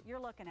friend,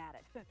 you're looking at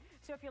it.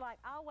 So if you're like,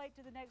 I'll wait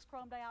to the next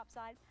chrome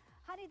diopside,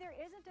 honey, there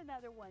isn't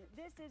another one.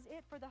 This is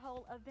it for the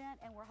whole event,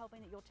 and we're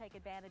hoping that you'll take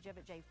advantage of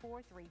it.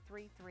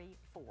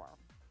 J43334.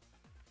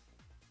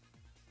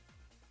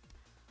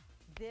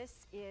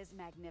 This is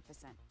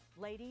magnificent.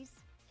 Ladies,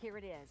 here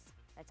it is.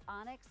 That's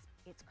onyx,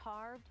 it's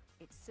carved,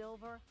 it's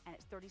silver, and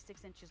it's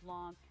 36 inches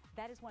long.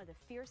 That is one of the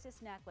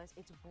fiercest necklaces.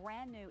 It's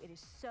brand new. It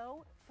is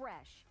so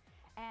fresh,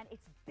 and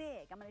it's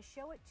big. I'm going to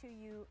show it to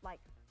you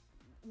like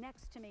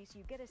next to me so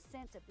you get a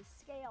sense of the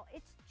scale.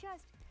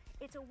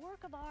 It's a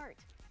work of art,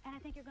 and I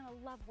think you're going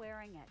to love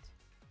wearing it.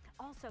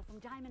 Also from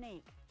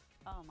Diamonique.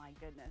 Oh my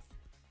goodness.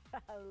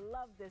 I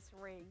love this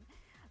ring.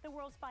 The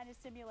world's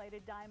finest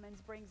simulated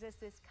diamonds brings us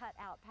this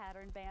cutout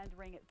pattern band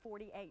ring at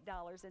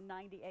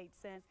 $48.98,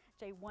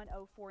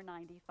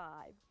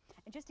 J104.95.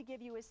 And just to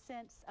give you a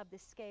sense of the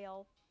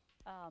scale,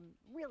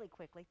 really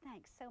quickly,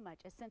 thanks so much,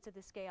 a sense of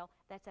the scale,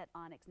 that's that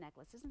onyx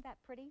necklace. Isn't that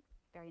pretty?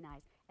 Very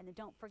nice. And then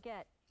don't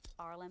forget,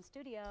 RLM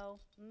Studio,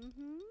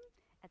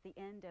 at the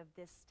end of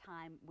this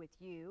time with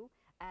you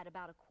at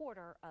about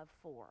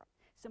 3:45.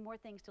 Some more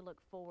things to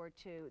look forward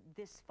to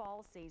this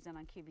fall season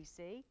on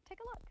QVC. Take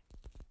a look.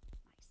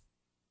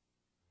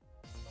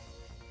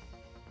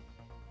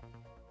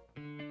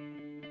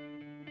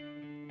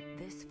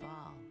 This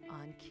fall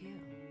on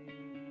Q.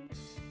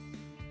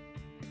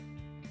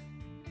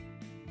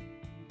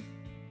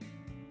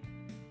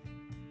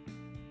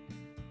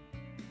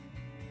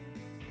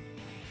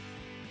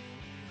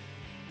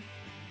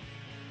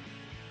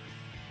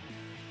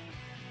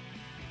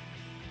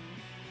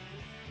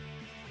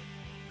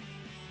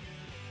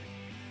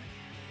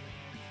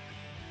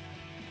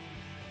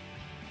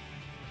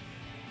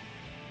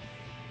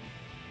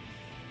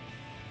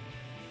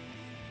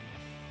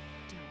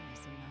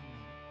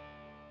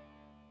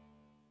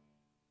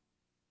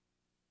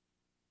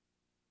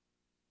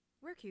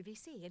 We're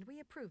QVC, and we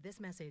approve this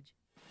message.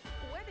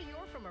 Whether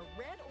you're from a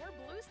red or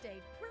blue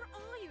state, we're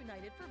all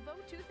united for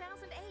Vote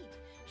 2008.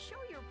 Show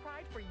your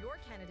pride for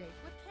your candidate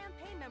with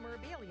campaign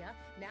memorabilia,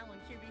 now on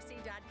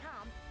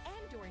QVC.com,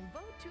 and during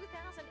Vote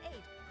 2008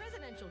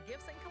 Presidential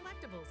Gifts and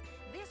Collectibles,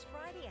 this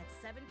Friday at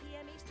 7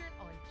 p.m. Eastern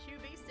on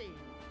QVC.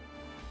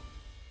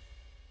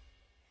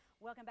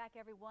 Welcome back,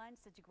 everyone.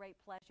 Such a great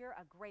pleasure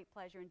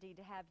indeed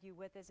to have you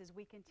with us as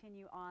we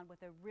continue on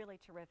with a really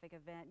terrific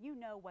event. You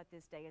know what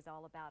this day is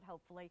all about,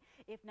 hopefully.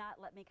 If not,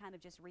 let me kind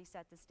of just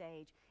reset the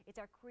stage. It's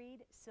our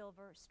Creede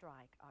Silver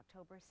Strike,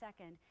 October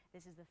 2nd.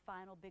 This is the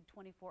final big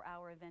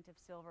 24-hour event of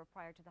silver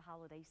prior to the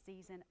holiday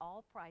season.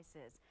 All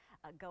prices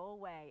go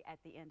away at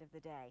the end of the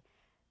day.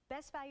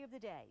 Best value of the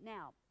day.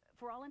 Now,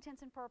 for all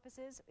intents and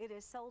purposes, it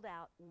is sold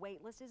out.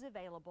 Waitlist is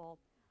available.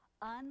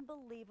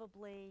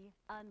 Unbelievably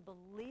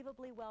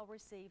well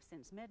received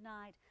since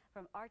midnight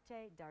from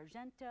Arte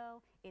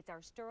d'Argento. It's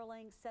our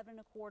sterling 7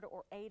 1/4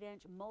 or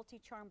 8-inch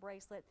multi-charm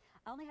bracelet.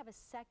 I only have a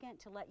second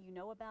to let you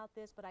know about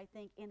this, but I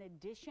think in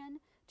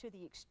addition to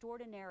the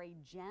extraordinary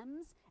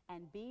gems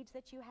and beads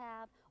that you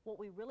have, what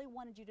we really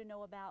wanted you to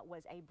know about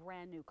was a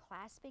brand new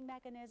clasping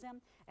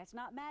mechanism. It's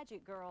not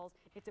magic, girls.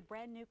 It's a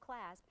brand new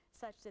clasp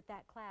such that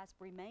that clasp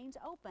remains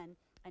open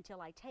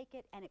until I take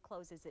it and it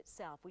closes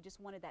itself. We just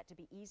wanted that to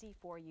be easy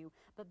for you.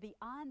 But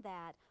beyond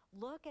that,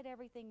 look at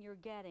everything you're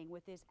getting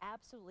with this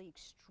absolutely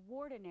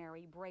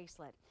extraordinary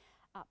bracelet.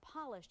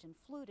 Polished and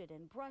fluted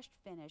and brushed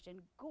finish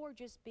and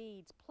gorgeous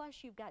beads.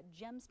 Plus you've got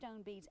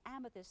gemstone beads,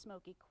 amethyst,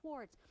 smoky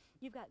quartz.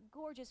 You've got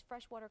gorgeous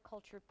freshwater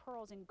cultured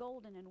pearls in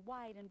golden and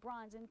white and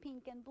bronze and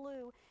pink and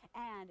blue.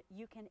 And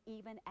you can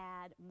even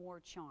add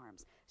more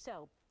charms.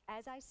 So,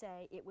 as I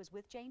say, it was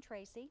with Jane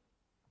Tracy.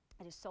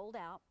 It is sold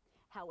out.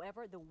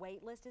 However, the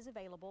wait list is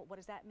available. What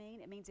does that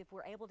mean? It means if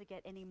we're able to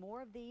get any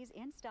more of these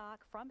in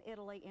stock from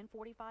Italy in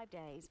 45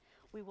 days,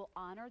 we will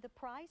honor the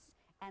price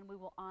and we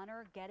will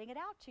honor getting it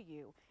out to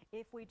you.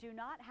 If we do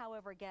not,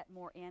 however, get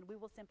more in, we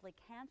will simply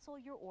cancel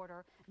your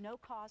order, no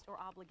cost or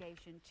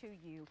obligation to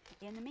you.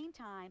 In the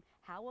meantime,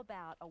 how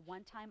about a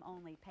one-time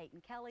only?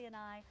 Peyton Kelly and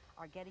I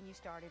are getting you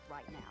started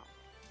right now.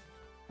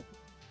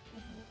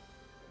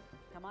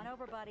 Come on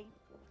over, buddy.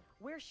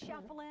 We're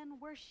shuffling,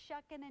 we're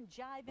shucking and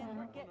jiving,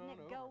 we're getting it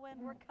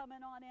going, we're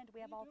coming on in. Do we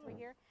have all three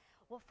here?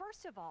 Well,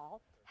 first of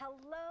all,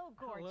 hello,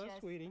 gorgeous. Hello,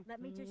 sweetie. Let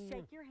me just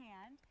shake your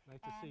hand.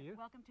 Nice to see you.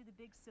 Welcome to the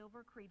Big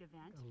Silver Creede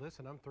event.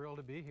 Listen, I'm thrilled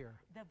to be here.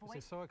 This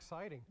is so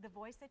exciting. The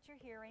voice that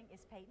you're hearing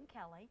is Peyton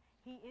Kelly.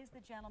 He is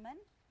the gentleman.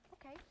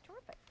 Okay,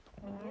 terrific.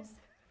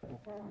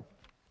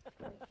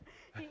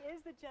 He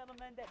is the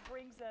gentleman that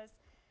brings us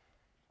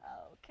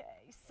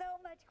so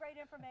much great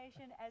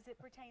information as it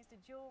pertains to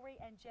jewelry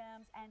and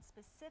gems, and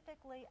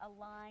specifically a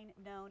line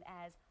known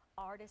as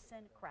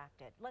artisan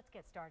crafted. Let's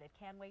get started,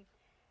 can we?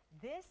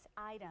 This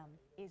item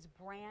is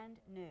brand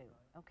new,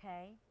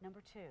 okay?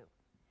 Number 2,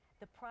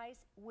 the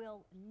price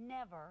will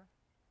never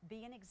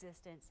be in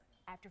existence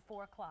after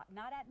 4 o'clock,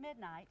 not at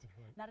midnight,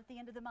 not at the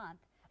end of the month,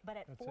 but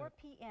at 4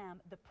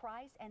 p.m., the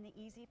price and the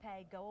easy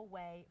pay go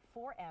away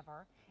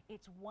forever.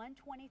 It's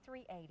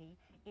 $123.80.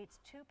 It's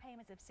 2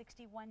 payments of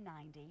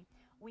 $61.90.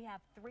 We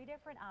have 3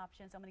 different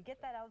options. I'm going to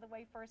get that out of the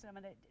way first, and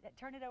I'm going to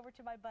turn it over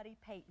to my buddy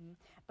Peyton.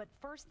 But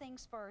first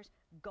things first,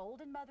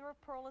 golden mother of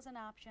pearl is an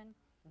option,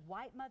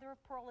 white mother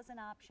of pearl is an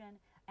option,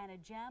 and a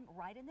gem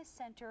right in the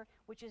center,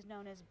 which is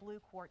known as blue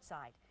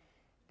quartzite.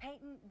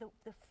 Peyton,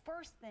 the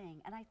first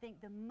thing, and I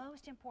think the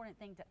most important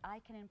thing that I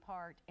can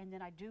impart, and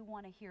then I do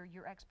want to hear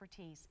your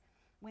expertise,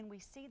 when we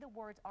see the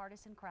words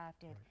artisan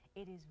crafted,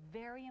 it is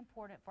very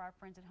important for our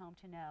friends at home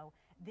to know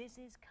this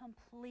is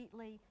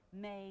completely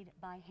made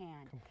by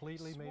hand.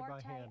 Completely made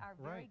by hand. Our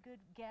very good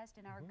guest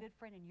and our good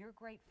friend and your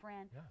great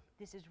friend,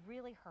 this is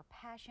really her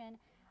passion.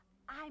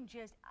 I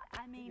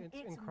mean,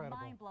 it's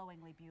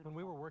mind-blowingly beautiful. When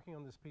we were working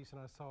on this piece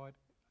and I saw it,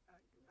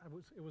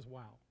 it was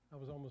wow. I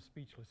was almost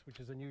speechless,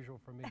 which is unusual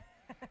for me.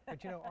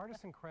 But you know,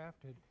 artisan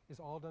crafted is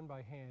all done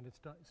by hand.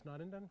 It's not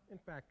done in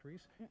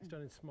factories. It's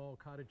done in small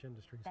cottage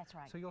industries. That's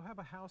right. So you'll have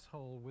a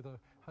household with a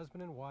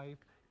husband and wife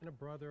and a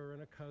brother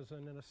and a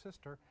cousin and a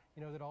sister,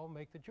 you know, that all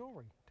make the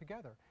jewelry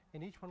together.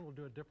 And each one will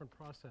do a different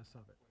process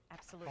of it.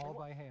 Absolutely. All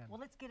by hand. Well,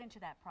 let's get into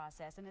that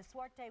process. And as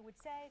Suarte would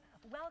say,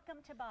 welcome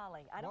to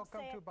Bali.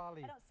 Welcome to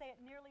Bali. I don't say it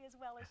nearly as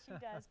well as she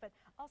does, but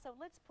also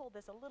let's pull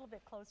this a little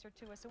bit closer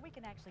to us so we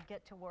can actually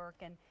get to work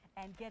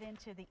and get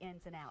into the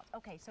ins and outs.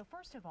 Okay, so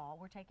first of all,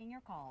 we're taking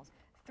your calls.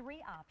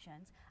 3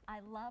 options. I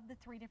love the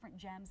 3 different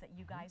gems that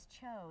you guys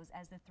chose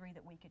as the 3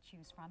 that we could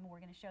choose from. We're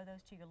going to show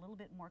those to you a little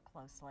bit more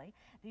closely.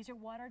 These are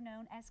what are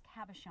known as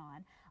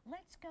cabochon.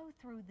 Let's go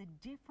through the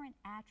different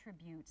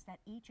attributes that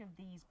each of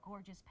these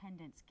gorgeous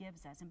pendants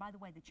gives us. And by the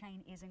way, the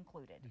chain is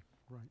included.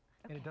 Right.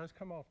 Okay. And it does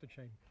come off the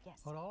chain.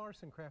 Yes. On all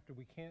artisan crafted,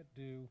 we can't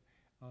do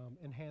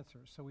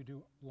enhancers, so we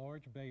do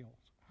large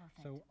bails.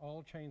 Perfect. So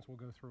all chains will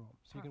go through them.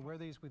 So you can wear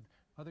these with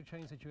other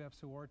chains that you have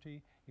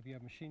Suarte. If you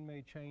have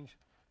machine-made chains,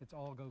 it's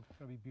all going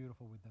to be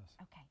beautiful with this.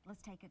 Okay,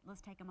 let's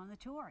take them on the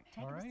tour.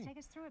 Take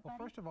us through it, well,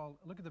 buddy. first of all,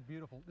 look at the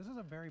beautiful. This is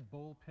a very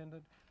bold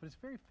pendant, but it's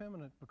very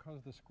feminine because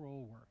of the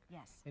scroll work.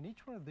 Yes. And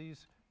each one of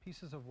these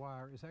pieces of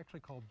wire is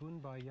actually called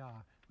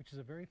bunbaya, which is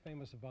a very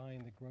famous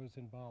vine that grows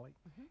in Bali.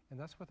 And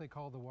that's what they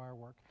call the wire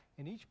work.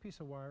 And each piece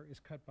of wire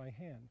is cut by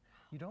hand.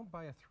 You don't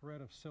buy a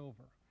thread of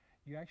silver.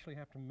 You actually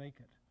have to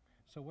make it.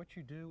 So what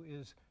you do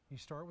is you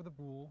start with a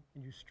boule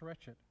and you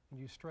stretch it and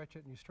you stretch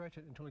it and you stretch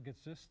it until it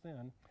gets this thin.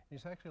 And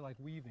it's actually like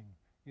weaving.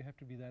 You have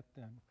to be that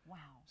thin. Wow.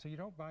 So you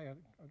don't buy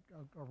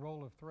a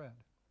roll of thread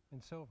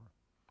in silver.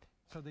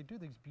 So they do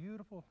these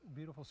beautiful,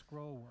 beautiful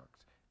scroll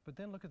works. But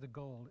then look at the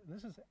gold. And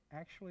this is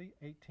actually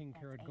 18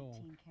 karat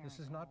gold. This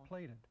is not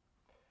plated.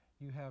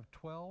 You have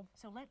 12.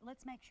 So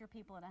let's make sure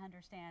people that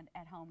understand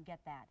at home get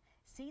that.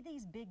 See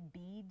these big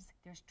beads?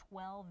 There's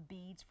 12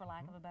 beads, for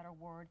lack of a better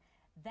word.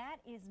 That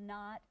is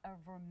not a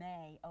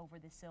vermeil over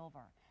the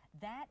silver.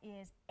 That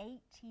is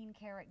 18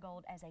 karat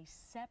gold as a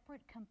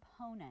separate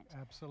component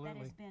that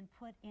has been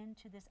put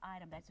into this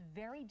item. That's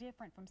very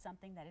different from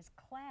something that is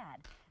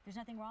clad. There's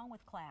nothing wrong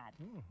with clad,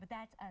 but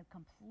that's a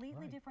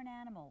completely different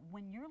animal.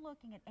 When you're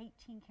looking at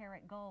 18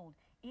 karat gold,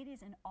 it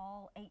is an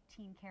all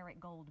 18 karat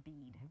gold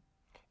bead.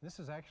 This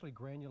is actually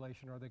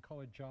granulation, or they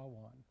call it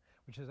jawan,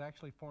 which is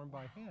actually formed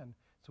by hand.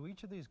 So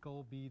each of these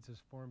gold beads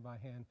is formed by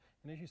hand.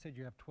 And as you said,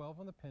 you have 12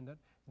 on the pendant,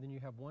 and then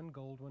you have one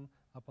gold one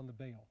up on the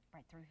bail.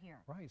 Right through here.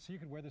 Right, so you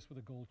could wear this with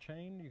a gold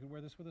chain, you could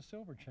wear this with a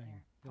silver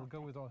chain. It'll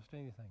go with almost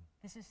anything.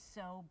 This is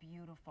so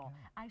beautiful.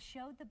 I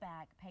showed the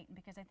back, Peyton,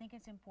 because I think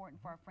it's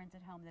important for our friends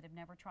at home that have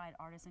never tried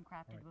artisan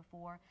crafted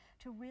before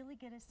to really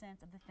get a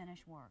sense of the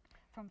finished work.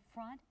 From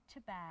front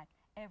to back,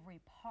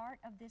 every part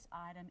of this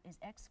item is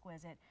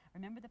exquisite.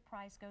 Remember, the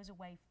price goes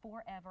away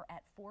forever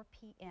at 4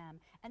 p.m.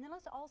 And then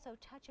let's also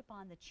touch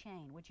upon the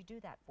chain. Would you do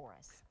that for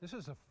us? This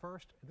is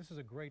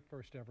a great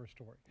first ever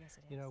story. Yes,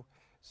 it is. You know,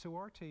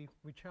 Suarte,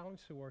 we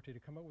challenged Suarte to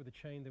come up with a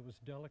chain that was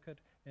delicate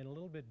and a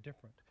little bit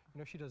different. You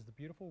know, she does the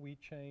beautiful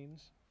wheat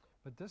chains,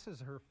 but this is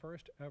her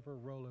first ever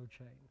Rollo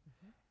chain.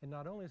 And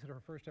not only is it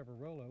her first ever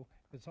Rollo,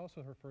 it's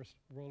also her first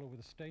Rollo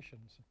with the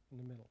stations in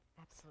the middle.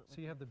 Absolutely.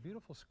 So you have the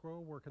beautiful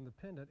scroll work in the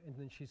pendant, and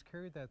then she's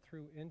carried that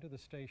through into the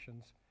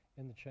stations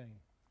in the chain.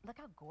 Look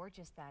how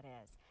gorgeous that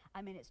is.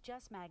 I mean, it's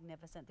just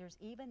magnificent. There's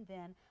even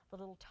then the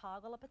little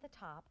toggle up at the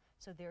top,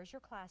 so there's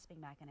your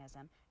clasping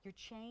mechanism. Your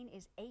chain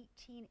is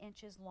 18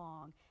 inches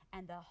long,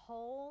 and the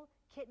whole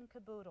kit and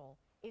caboodle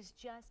is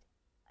just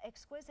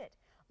exquisite.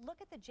 Look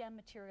at the gem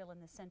material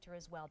in the center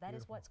as well. That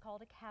is what's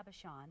called a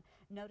cabochon.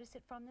 Notice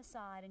it from the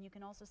side, and you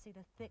can also see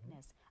the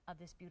thickness of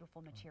this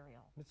beautiful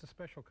material. It's a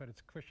special cut.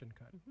 It's cushion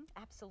cut.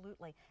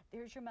 Absolutely.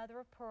 There's your mother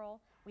of pearl.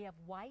 We have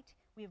white,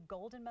 we have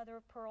golden mother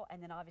of pearl,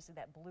 and then obviously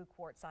that blue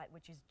quartzite,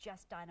 which is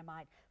just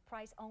dynamite.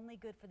 Price only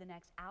good for the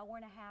next hour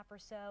and a half or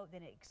so,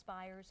 then it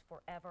expires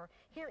forever.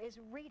 Here is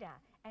Rita,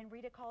 and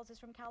Rita calls us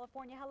from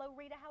California. Hello,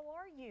 Rita. How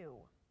are you?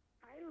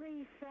 Hi,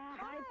 Lisa.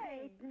 Hi,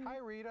 Peyton. Hi,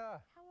 Rita.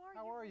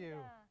 How are you?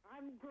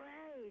 I'm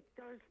great.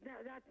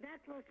 That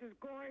necklace is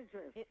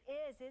gorgeous. It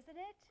is, isn't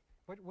it?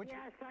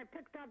 Yes, I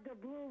picked up the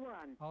blue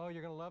one. Oh,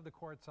 you're going to love the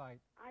quartzite.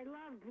 I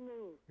love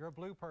blue. You're a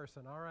blue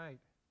person. All right.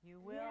 You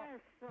will.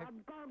 Yes,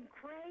 I'm going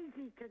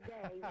crazy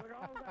today with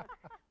all the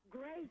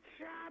great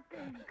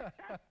shopping.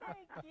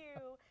 Thank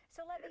you.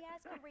 So let me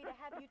ask you, Rita,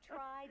 have you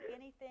tried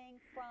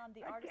anything from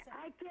the artisan?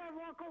 I can't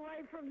walk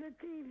away from the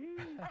TV.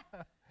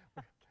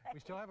 We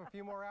still have a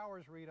few more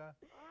hours, Rita.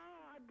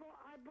 Oh, I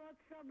bought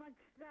so much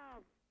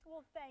stuff.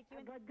 Well, thank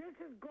you. But this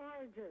is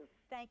gorgeous.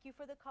 Thank you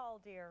for the call,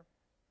 dear.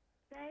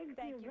 Thank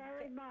you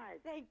very much.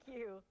 Thank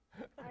you.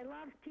 I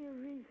love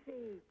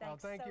QVC.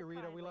 Thank you,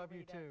 Rita. We love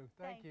you Rita. too.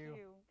 Thank you.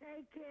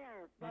 Take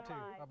care. You too.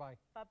 Bye-bye.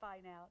 Bye-bye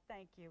now.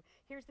 Thank you.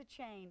 Here's the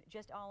chain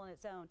just all on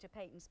its own. To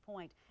Peyton's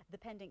point, the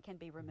pendant can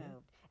be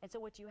removed. And so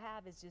what you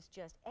have is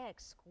just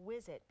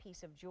exquisite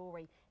piece of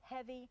jewelry,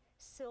 heavy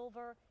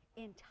silver,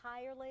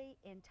 entirely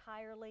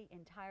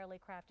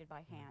crafted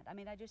by hand. I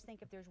mean, I just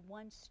think if there's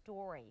one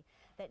story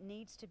that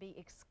needs to be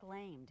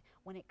exclaimed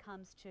when it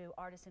comes to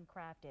artisan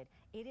crafted,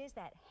 it is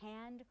that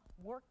hand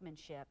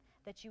workmanship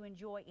that you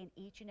enjoy in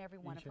each and every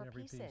one of her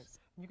pieces.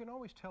 You can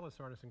always tell it's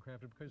artisan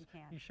crafted because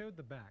you showed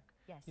the back.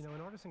 Yes. You know, in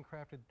artisan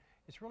crafted,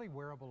 it's really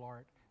wearable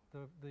art.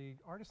 The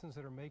artisans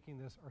that are making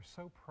this are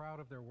so proud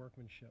of their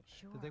workmanship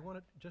that they want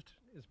it just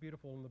as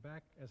beautiful in the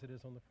back as it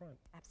is on the front.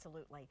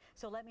 Absolutely.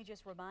 So let me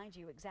just remind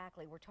you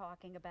exactly, we're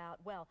talking about,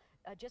 well,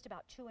 just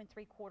about 2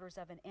 3/4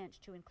 of an inch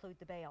to include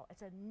the bail.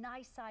 It's a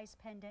nice size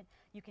pendant.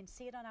 You can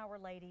see it on our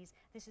ladies.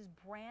 This is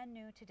brand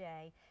new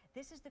today.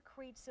 This is the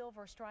Creede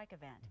Silver Strike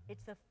event.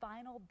 It's the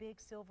final big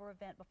silver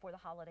event before the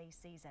holiday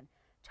season.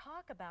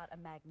 Talk about a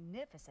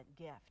magnificent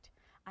gift.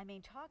 I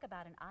mean, talk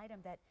about an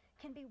item that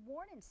can be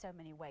worn in so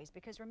many ways,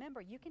 because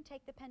remember, you can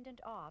take the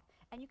pendant off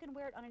and you can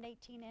wear it on an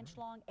 18-inch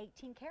long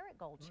 18 karat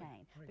gold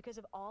chain because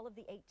of all of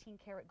the 18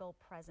 karat gold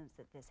presence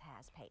that this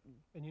has, Peyton.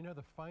 And you know,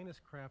 the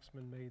finest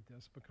craftsmen made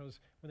this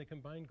because when they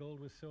combine gold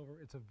with silver,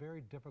 it's a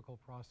very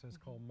difficult process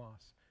called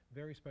moss.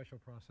 Very special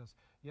process.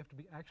 You have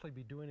to actually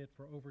be doing it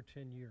for over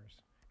 10 years.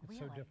 It's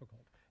so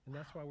difficult. And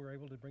that's why we're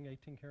able to bring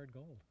 18 karat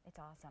gold. It's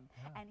awesome.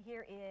 And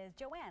here is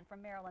Joanne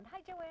from Maryland.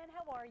 Hi, Joanne.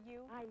 How are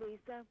you? Hi,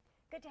 Lisa.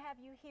 Good to have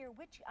you here.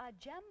 Which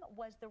gem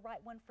was the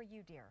right one for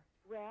you, dear?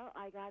 Well,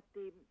 I got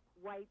the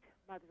white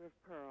mother of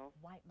pearl.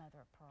 White mother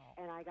of pearl.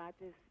 And I got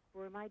this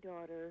for my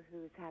daughter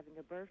who's having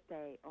a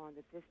birthday on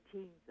the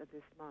 15th of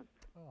this month.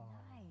 Oh.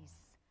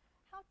 Nice.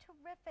 How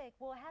terrific.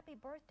 Well, happy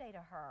birthday to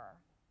her.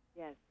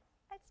 Yes.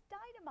 That's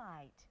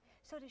dynamite.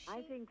 So does she?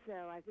 I think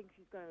so. I think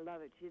she's going to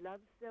love it. She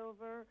loves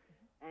silver,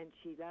 and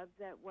she loves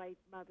that white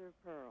mother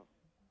of pearl.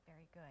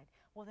 Very good.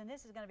 Well, then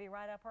this is going to be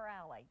right up her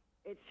alley.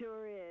 It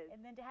sure is.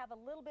 And then to have a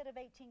little bit of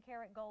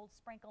 18-karat gold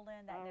sprinkled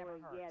in, that never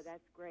hurts. Yeah,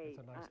 that's great.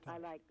 That's a nice I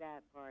touch. like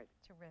that part.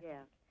 Terrific.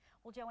 Yeah.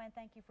 Well, Joanne,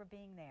 thank you for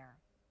being there.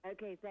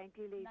 Okay, thank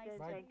you, Lisa. Nice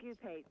to Thank you,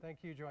 Peyton.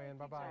 Thank you, Joanne.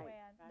 Bye-bye.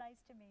 Joanne, nice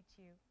to meet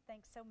you.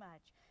 Thanks so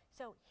much.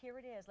 So here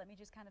it is. Let me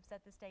just kind of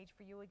set the stage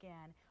for you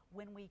again.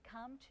 When we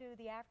come to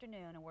the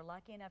afternoon and we're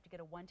lucky enough to get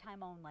a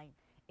one-time only,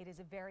 it is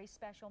a very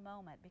special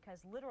moment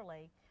because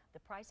literally the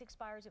price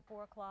expires at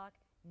 4 o'clock,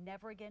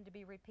 never again to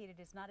be repeated.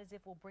 It's not as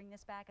if we'll bring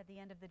this back at the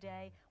end of the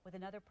day with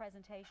another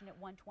presentation at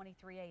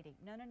 $123.80.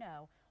 No, no,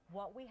 no.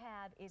 What we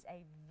have is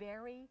a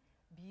very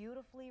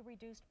beautifully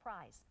reduced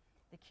price.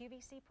 The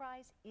QVC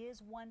price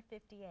is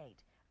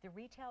 $158. The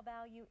retail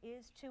value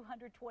is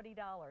 $220.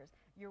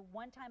 Your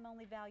one-time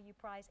only value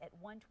price at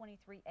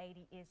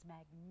 $123.80 is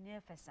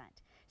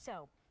magnificent.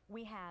 So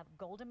we have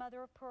golden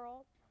mother of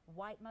pearl,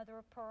 white mother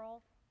of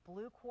pearl,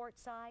 blue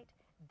quartzite.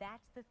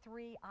 That's the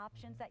three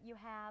options that you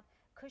have.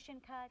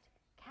 Cushion cut,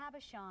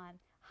 cabochon,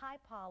 high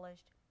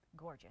polished,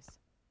 gorgeous.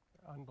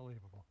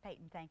 Unbelievable.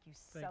 Peyton, thank you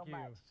so Thank you.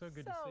 much. So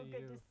good to see you. So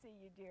good to see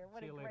you, dear.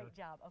 What See a you great later.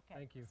 job. Okay.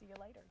 Thank you. See you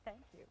later.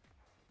 Thank you.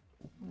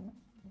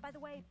 By the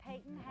way,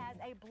 Peyton has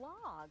a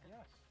blog.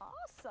 Yes.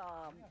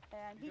 Awesome.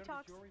 And he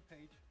talks. Jewelry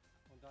page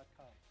on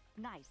 .com.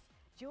 Nice.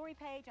 Jewelry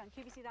page on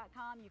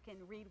QVC.com. You can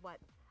read what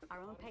our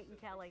own Peyton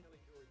Kelly.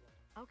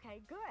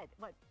 Okay, good.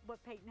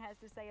 What Peyton has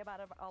to say about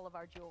all of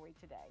our jewelry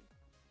today.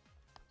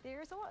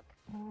 There's a look.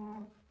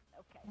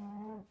 Okay.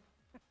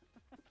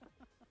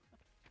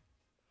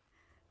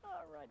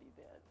 Alrighty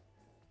then.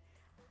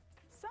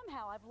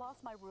 Somehow I've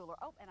lost my ruler.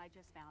 Oh, and I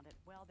just found it.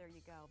 Well, there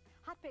you go.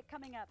 Hot pick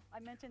coming up.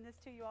 I mentioned this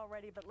to you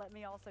already, but let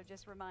me also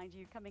just remind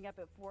you, coming up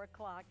at 4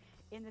 o'clock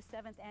in the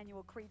 7th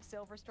annual Creede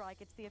Silver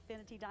Strike, it's the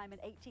Affinity Diamond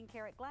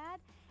 18-karat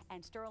glad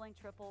and sterling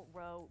triple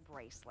row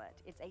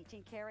bracelet. It's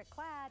 18-karat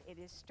clad. It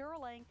is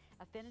sterling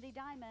Affinity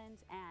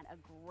Diamonds and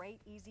a great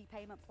easy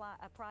payment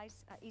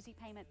easy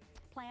payment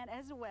plan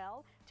as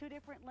well. 2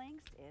 different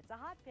links. It's a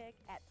hot pick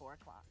at 4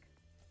 o'clock.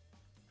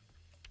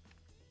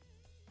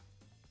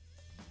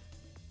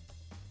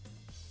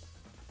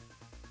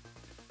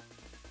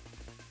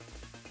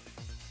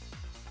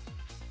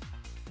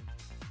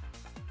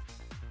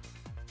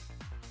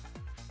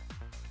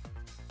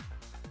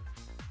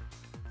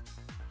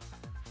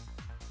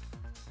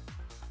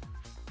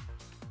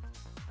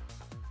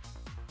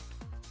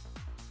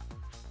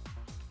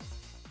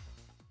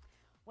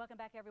 Welcome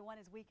back, everyone,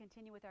 as we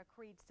continue with our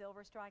Creede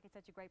Silver Strike. It's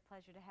such a great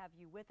pleasure to have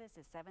you with us.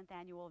 The 7th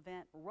annual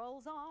event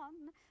rolls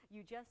on.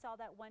 You just saw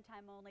that one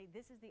time only.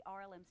 This is the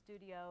RLM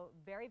Studio.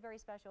 Very, very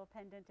special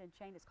pendant and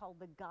chain. It's called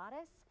the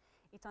Goddess.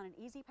 It's on an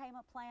easy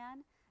payment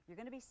plan. You're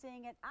going to be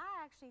seeing it.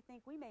 I actually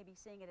think we may be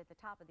seeing it at the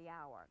top of the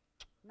hour.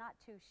 Not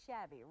too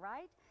shabby,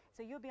 right?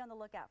 So you'll be on the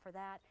lookout for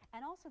that.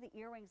 And also the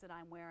earrings that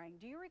I'm wearing.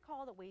 Do you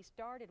recall that we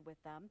started with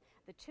them?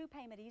 The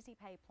 2-payment easy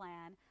pay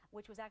plan,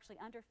 which was actually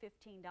under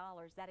 $15,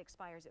 that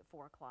expires at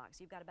 4 o'clock.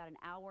 So you've got about an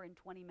hour and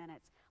 20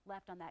 minutes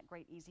left on that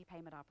great easy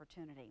payment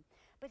opportunity.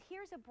 But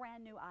here's a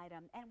brand new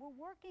item, and we're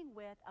working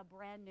with a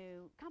brand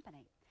new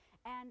company.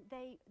 And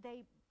they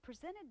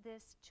presented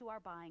this to our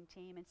buying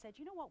team and said,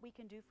 you know what we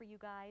can do for you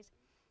guys?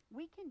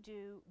 We can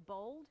do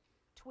bold,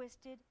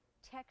 twisted,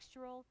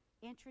 textural,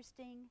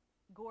 interesting,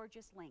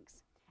 gorgeous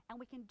links. And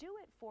we can do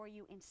it for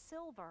you in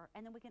silver,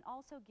 and then we can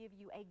also give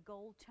you a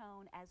gold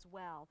tone as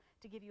well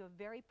to give you a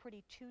very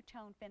pretty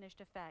 2-tone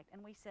finished effect.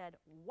 And we said,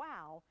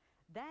 wow,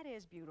 that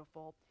is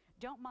beautiful.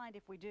 Don't mind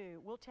if we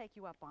do. We'll take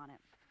you up on it.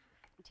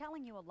 I'm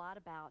telling you a lot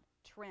about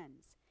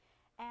trends.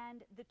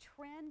 And the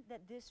trend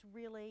that this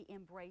really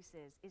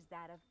embraces is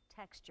that of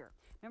texture.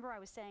 Remember I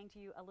was saying to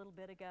you a little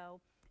bit ago,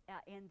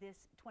 in this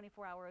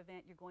 24-hour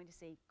event, you're going to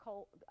see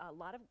a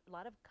lot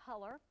of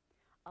color,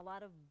 a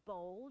lot of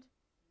bold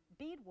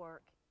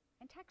beadwork,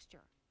 and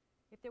texture.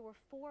 If there were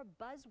 4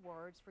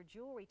 buzzwords for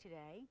jewelry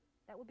today,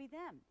 that would be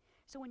them.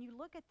 So when you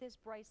look at this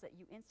bracelet,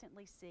 you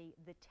instantly see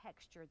the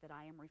texture that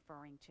I am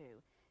referring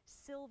to.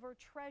 Silver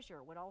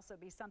treasure would also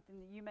be something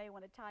that you may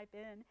want to type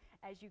in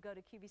as you go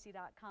to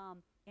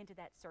QVC.com into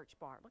that search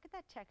bar. Look at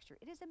that texture.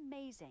 It is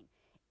amazing.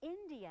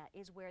 India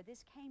is where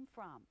this came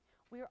from.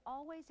 We are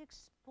always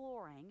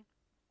exploring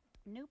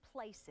new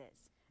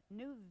places,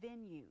 new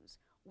venues,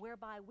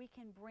 whereby we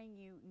can bring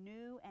you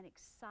new and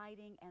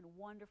exciting and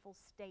wonderful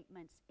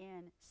statements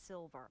in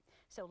silver.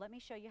 So let me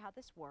show you how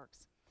this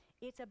works.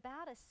 It's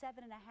about a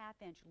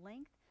 7.5-inch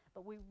length,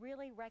 but we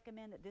really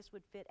recommend that this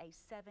would fit a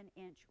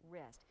 7-inch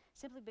wrist.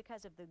 Simply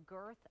because of the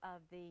girth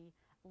of the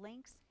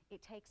links,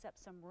 it takes up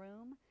some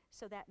room.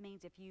 So that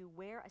means if you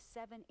wear a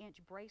 7-inch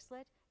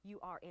bracelet, you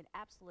are in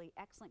absolutely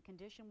excellent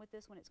condition with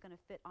this one. It's going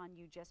to fit on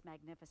you just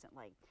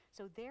magnificently.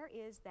 So there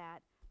is that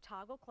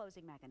toggle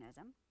closing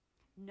mechanism.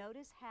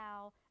 Notice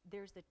how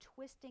there's the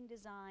twisting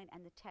design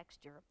and the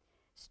texture.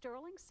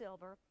 Sterling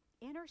silver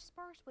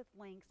interspersed with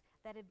links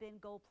that have been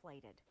gold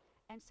plated.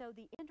 And so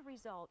the end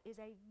result is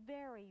a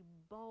very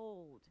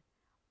bold,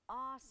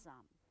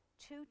 awesome,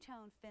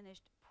 2-tone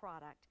finished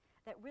product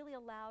that really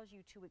allows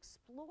you to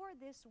explore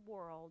this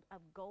world of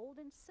gold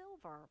and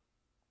silver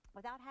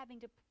without having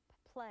to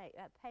pay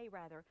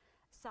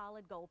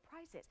solid gold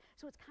prices.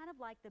 So it's kind of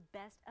like the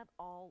best of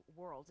all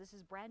worlds. This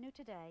is brand new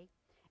today.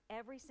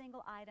 Every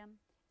single item,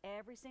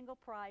 every single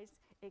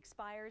price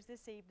expires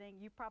this evening.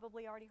 You've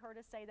probably already heard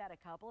us say that a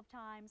couple of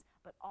times,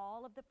 but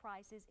all of the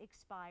prices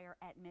expire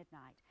at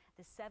midnight.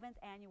 The 7th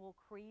annual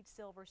Creede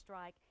Silver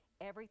Strike,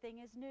 everything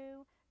is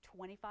new.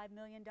 $25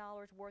 million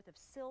worth of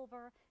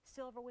silver,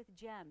 silver with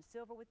gems,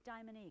 silver with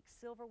diamonique,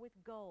 silver with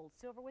gold,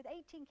 silver with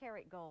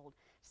 18-karat gold,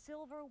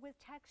 silver with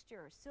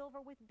texture,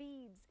 silver with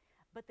beads.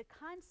 But the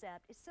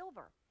concept is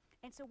silver.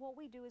 And so what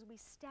we do is we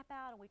step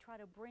out and we try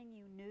to bring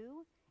you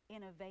new,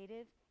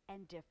 innovative,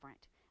 and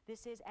different.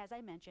 This is, as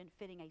I mentioned,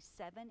 fitting a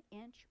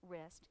 7-inch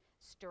wrist,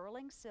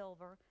 sterling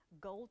silver,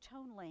 gold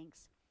tone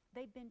links.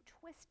 They've been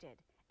twisted,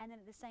 and then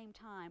at the same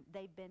time,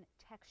 they've been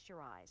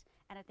texturized.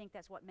 And I think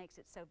that's what makes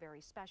it so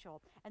very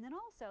special. And then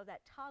also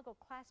that toggle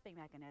clasping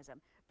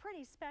mechanism,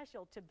 pretty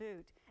special to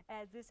boot,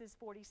 as this is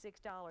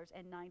 $46.96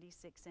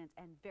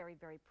 and very,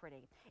 very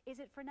pretty. Is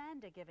it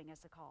Fernanda giving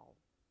us a call?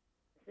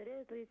 Yes, it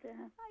is, Lisa.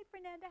 Hi,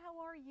 Fernanda. How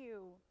are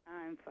you?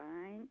 I'm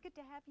fine. Good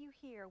to have you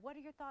here. What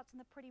are your thoughts on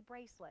the pretty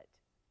bracelet?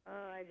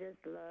 Oh, I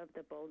just love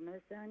the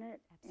boldness on it.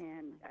 Absolutely.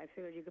 And I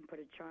figured you could put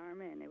a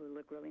charm in. It would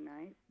look really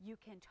nice. You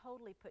can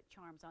totally put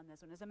charms on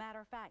this one. As a matter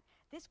of fact,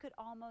 this could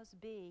almost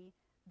be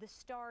the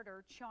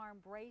starter charm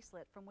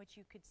bracelet from which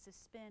you could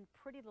suspend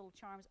pretty little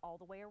charms all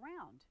the way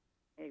around.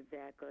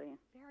 Exactly.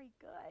 Very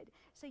good.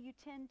 So you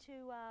tend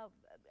to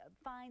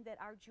find that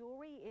our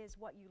jewelry is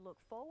what you look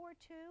forward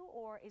to,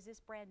 or is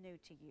this brand new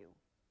to you?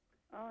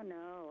 Oh,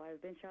 no.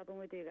 I've been shopping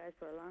with you guys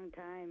for a long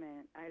time,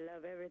 and I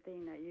love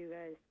everything that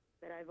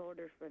I've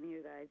ordered from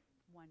you guys.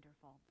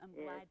 Wonderful. I'm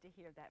Yes. glad to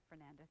hear that,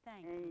 Fernanda.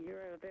 Thank And you.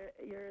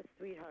 you're a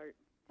sweetheart.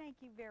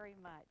 Thank you very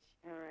much.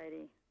 All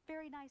righty.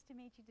 Very nice to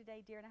meet you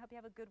today, dear, and I hope you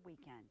have a good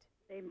weekend.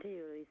 Same to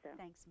you, Lisa.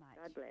 Thanks much.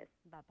 God bless.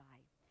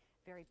 Bye-bye.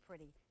 Very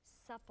pretty.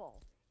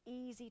 Supple.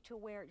 Easy to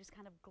wear. It just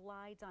kind of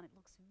glides on. It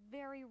looks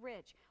very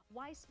rich.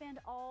 Why spend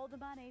all the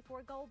money for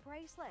a gold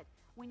bracelet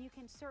when you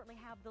can certainly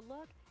have the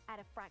look at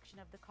a fraction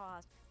of the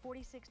cost?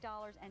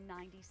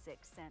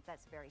 $46.96.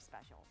 That's very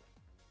special.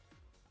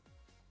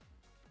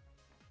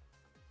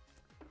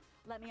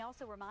 Let me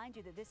also remind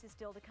you that this is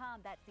still to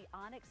come. That's the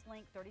Onyx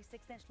Link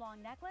 36-inch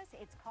long necklace.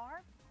 It's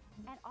carved,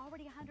 and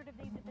already 100 of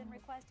these have been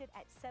requested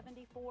at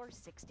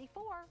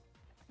 $74.64.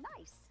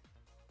 Nice.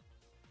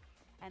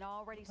 And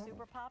already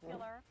super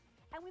popular.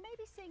 And we may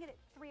be seeing it at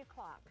 3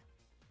 o'clock.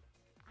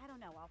 I don't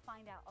know. I'll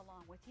find out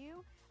along with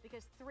you,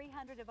 because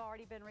 300 have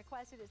already been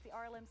requested. It's the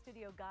RLM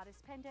Studio Goddess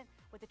Pendant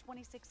with a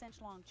 26-inch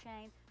long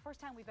chain. First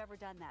time we've ever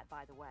done that,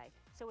 by the way.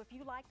 So if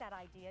you like that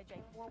idea,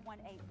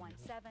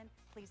 J41817,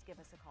 please give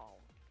us a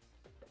call.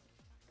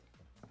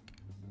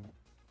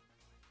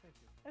 Thank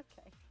you.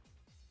 Okay.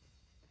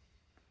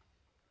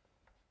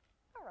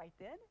 All right,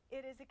 then.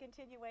 It is a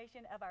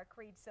continuation of our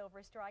Creede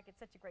Silver Strike. It's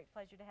such a great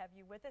pleasure to have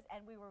you with us,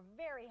 and we were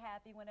very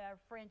happy when our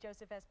friend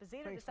Joseph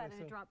Esposito decided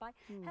to drop by.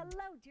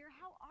 Hello, dear.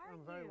 How are you?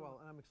 I'm very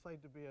well, and I'm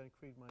excited to be on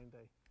Creede Mine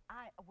Day.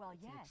 Well,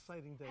 It's yes. an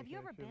exciting day. Have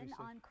you ever been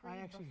on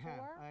Creede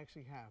before? I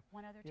actually have.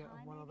 One other Yeah,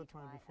 time? one other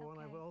maybe? time before,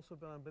 and I've also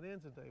been on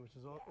Bonanza Day, which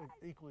is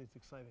equally as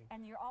exciting.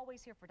 And you're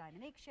always here for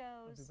Diamonique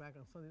I'll shows. be back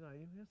on Sunday night. Are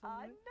you here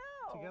Sunday night?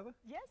 No. Together?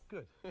 Yes.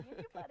 Good. You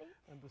too, buddy.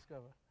 And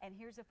Discover. And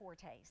here's a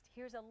foretaste.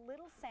 Here's a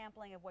little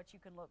sampling of what you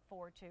can look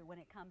forward to when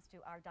it comes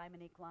to our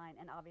Diamonique line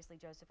and obviously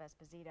Joseph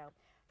Esposito.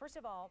 First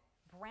of all,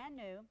 brand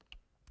new.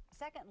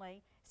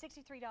 Secondly,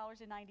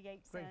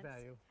 $63.98. Great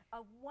value.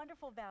 A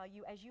wonderful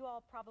value. As you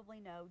all probably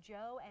know,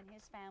 Joe and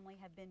his family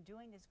have been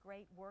doing this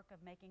great work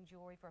of making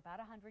jewelry for about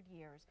 100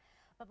 years.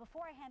 But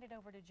before I hand it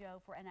over to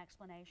Joe for an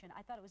explanation,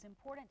 I thought it was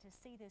important to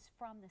see this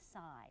from the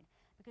side,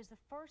 because the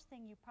first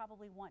thing you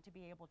probably want to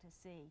be able to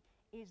see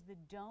is the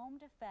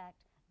domed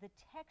effect, the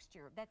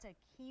texture. That's a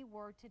key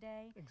word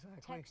today.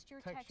 Exactly.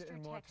 Texture, texture,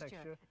 and more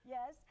texture.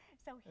 Yes.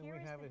 So And here we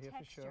is have the it here for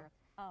texture. sure.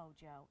 Oh,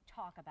 Joe,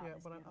 talk about Yeah,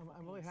 this but beautiful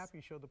I'm really piece. happy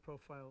you showed the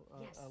profile,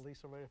 Yes.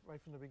 Lisa,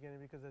 right from the beginning,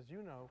 because as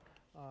you know,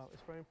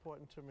 it's very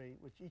important to me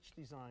with each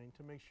design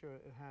to make sure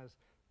it has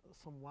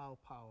some wow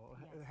power,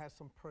 it has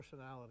some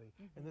personality,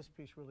 and this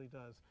piece really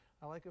does.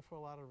 I like it for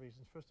a lot of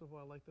reasons. First of all,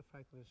 I like the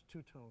fact that it's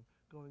two-tone.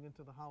 Going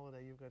into the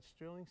holiday, you've got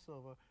sterling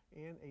silver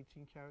and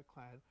 18-karat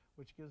clad,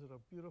 which gives it a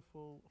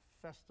beautiful,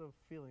 festive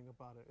feeling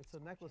about it. It's a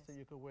necklace that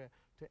you could wear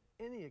to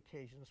any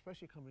occasion,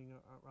 especially coming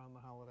around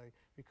the holiday,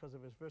 because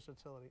of its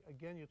versatility.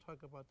 Again, you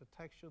talk about the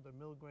texture, the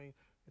mill grain,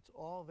 it's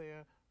all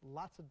there,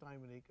 lots of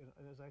diamonique,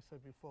 and as I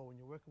said before, when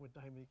you're working with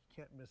diamonique, you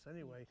can't miss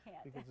anyway,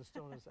 because the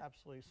stone is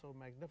absolutely so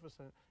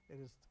magnificent.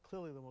 It is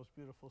clearly the most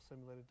beautiful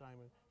simulated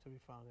diamond to be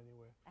found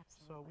anywhere.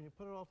 Absolutely. So when you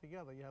put it all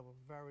together, you have a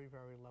very,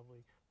 very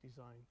lovely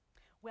design.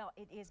 Well,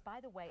 it is,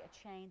 by the way, a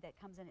chain that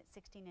comes in at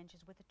 16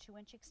 inches with a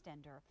 2-inch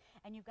extender,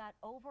 and you've got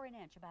over an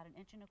inch, about 1.25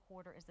 inches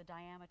is the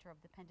diameter of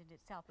the pendant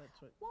itself.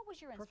 That's right. What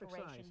was your Perfect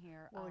inspiration size.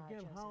 here, Well,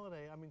 again, Joseph?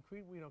 holiday. I mean,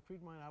 Creede,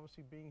 Creede Mine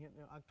obviously being here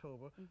in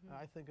October.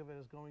 I think of it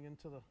as going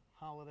into the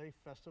holiday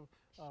festive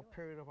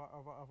period of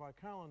our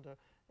calendar,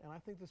 And I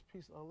think this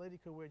piece a lady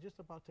could wear just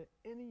about to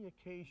any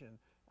occasion,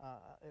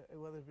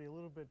 whether it be a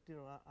little bit,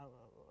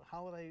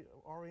 holiday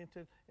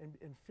oriented,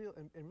 and feel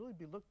and really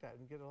be looked at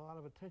and get a lot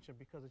of attention,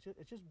 because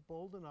it's just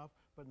bold enough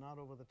but not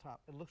over the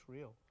top. It looks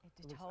real.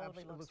 It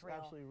totally looks real.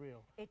 Absolutely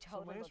real. It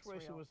totally looks real. So my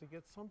inspiration was to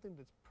get something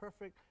that's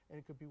perfect and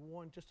it could be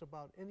worn just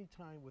about any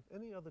time with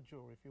any other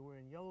jewelry. If you're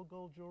wearing yellow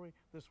gold jewelry,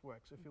 this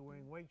works. If you're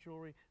wearing white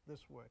jewelry,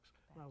 this works.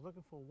 And I was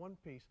looking for one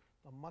piece,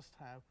 a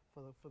must-have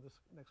for this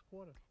next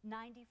quarter.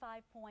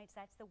 95 points,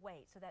 that's the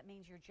weight. So that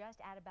means you're just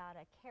at about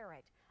a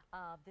carat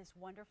of this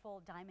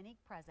wonderful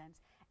diamondique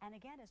presence. And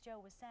again, as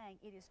Joe was saying,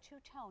 it is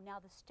two-tone. Now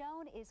the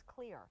stone is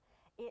clear.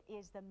 It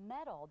is the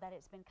metal that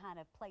it's been kind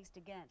of placed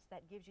against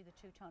that gives you the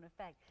two-tone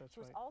effect. That's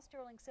so it's all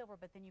sterling silver,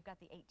 but then you've got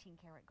the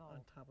 18-karat gold.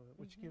 On top of it,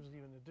 which gives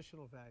even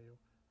additional value.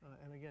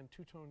 And again,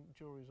 two-tone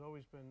jewelry has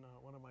always been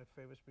one of my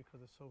favorites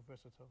because it's so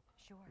versatile.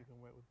 Sure. You can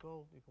wear it with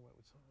gold, you can wear it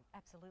with silver.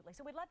 Absolutely.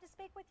 So we'd love to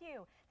speak with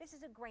you. This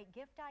is a great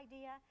gift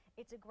idea.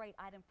 It's a great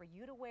item for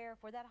you to wear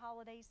for that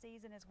holiday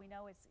season. As we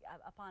know, it's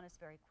upon us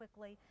very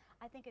quickly.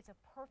 I think it's a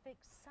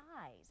perfect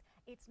size.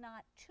 It's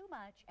not too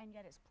much, and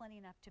yet it's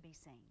plenty enough to be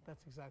seen.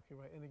 That's exactly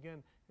right. And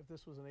again, if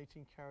this was an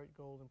 18-karat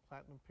gold and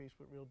platinum piece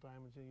with real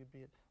diamonds, you'd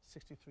be at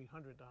 $6,300,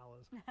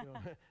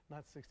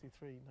 not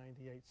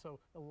 $6,398. So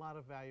a lot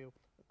of value.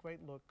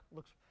 Great look,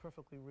 looks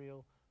perfectly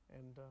real,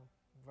 and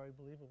very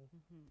believable.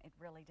 It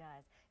really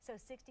does. So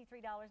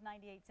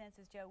 $63.98,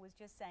 as Joe was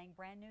just saying,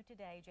 brand new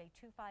today,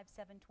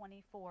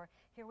 J25724.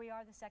 Here we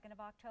are, the 2nd of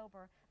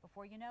October.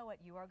 Before you know it,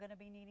 you are going to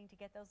be needing to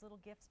get those little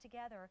gifts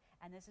together,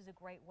 and this is a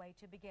great way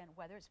to begin,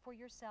 whether it's for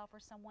yourself or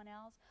someone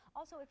else.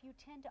 Also, if you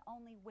tend to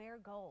only wear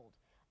gold,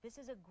 this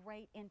is a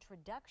great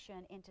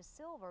introduction into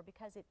silver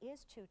because it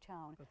is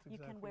two-tone. Exactly you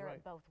can wear right.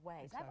 it both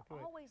ways. Exactly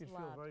I've always You'd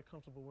loved. feel very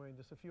comfortable wearing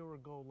this if you were a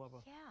gold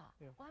lover. Yeah.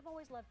 Well, I've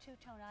always loved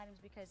two-tone items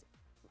because,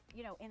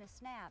 you know, in a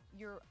snap,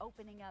 you're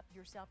opening up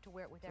yourself to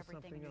wear it with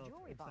everything in your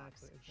jewelry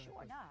box. Exactly. Sure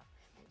enough.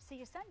 See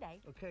you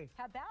Sunday. Okay.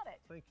 How about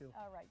it? Thank you.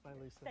 All right. Bye,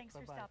 Lisa. Thanks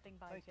for stopping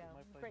by, Thank Joe. You.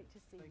 My pleasure. Great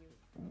to see Thank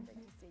you.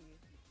 Great to see you.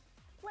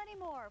 Plenty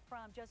more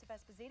from Joseph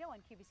Esposito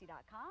on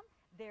QVC.com.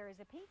 There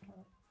is a peek.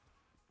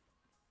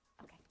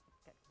 Okay,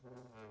 good.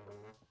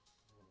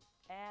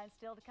 And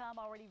still to come,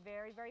 already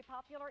very, very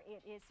popular.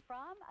 It is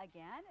from,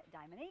 again,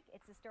 Diamondique.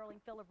 It's the sterling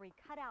filigree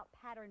cutout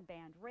pattern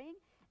band ring,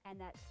 and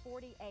that's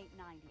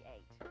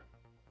 $48.98.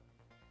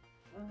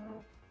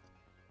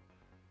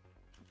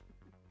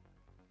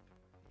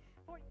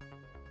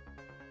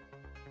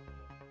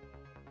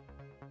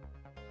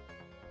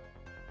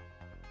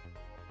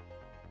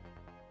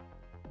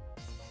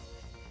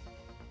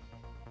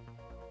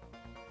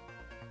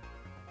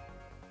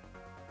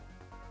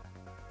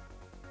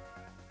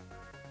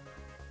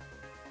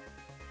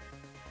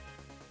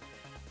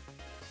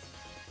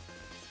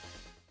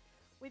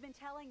 We've been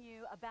telling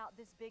you about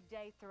this big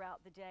day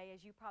throughout the day.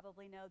 As you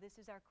probably know, this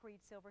is our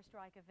Creede Silver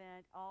Strike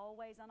event,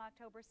 always on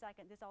October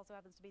 2nd. This also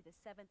happens to be the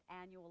 7th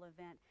annual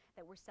event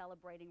that we're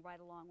celebrating right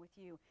along with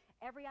you.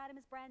 Every item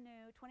is brand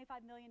new,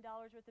 $25 million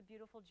worth of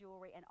beautiful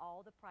jewelry, and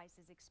all the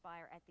prices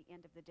expire at the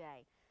end of the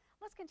day.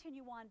 Let's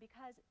continue on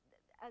because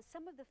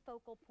some of the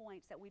focal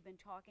points that we've been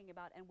talking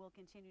about and will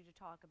continue to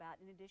talk about,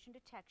 in addition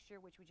to texture,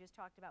 which we just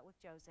talked about with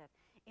Joseph,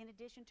 in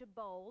addition to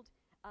bold,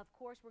 of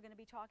course, we're going to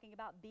be talking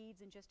about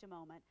beads in just a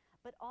moment,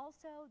 but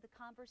also the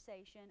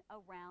conversation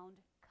around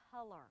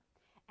color.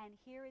 And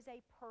here is a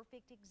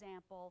perfect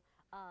example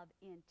of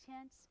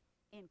intense,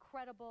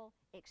 incredible,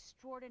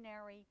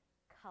 extraordinary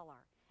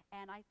color.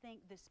 And I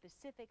think the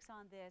specifics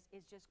on this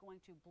is just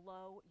going to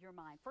blow your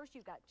mind. First,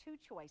 you've got two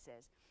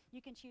choices.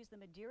 You can choose the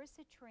Madeira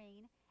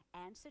Citrine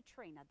and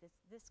Citrine. Now,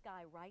 this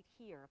guy right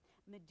here,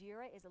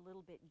 Madeira is a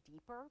little bit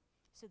deeper.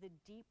 So the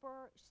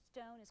deeper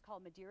stone is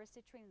called Madeira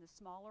Citrine, the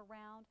smaller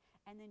round,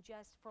 and then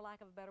just, for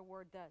lack of a better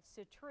word, the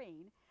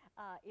Citrine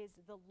is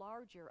the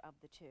larger of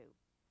the two.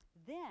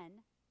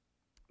 Then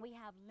we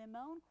have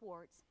Limon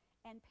Quartz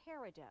and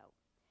Peridot.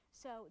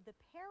 So the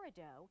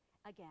Peridot,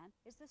 again,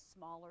 is the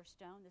smaller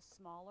stone, the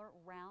smaller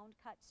round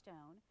cut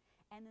stone,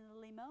 and then the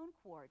Limon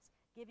Quartz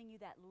giving you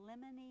that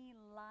lemony,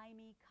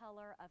 limey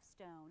color of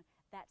stone.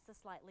 That's the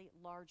slightly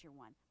larger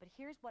one. But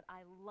here's what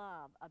I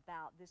love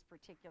about this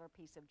particular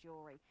piece of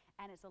jewelry,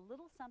 and it's a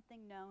little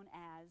something known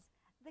as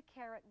the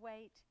carat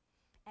weight.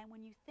 And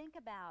when you think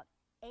about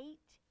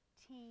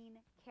 18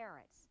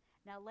 carats,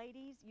 now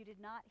ladies, you did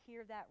not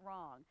hear that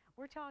wrong.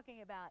 We're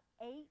talking about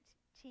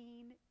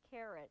 18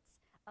 carats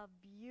of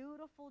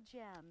beautiful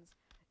gems.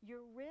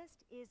 Your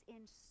wrist is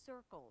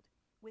encircled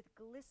with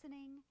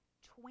glistening,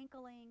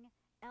 twinkling,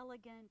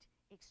 elegant,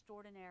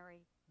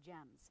 extraordinary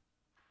gems.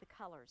 The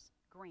colors,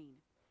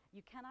 green.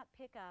 You cannot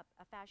pick up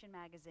a fashion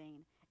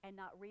magazine and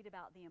not read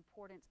about the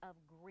importance of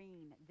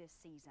green this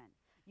season.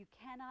 You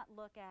cannot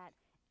look at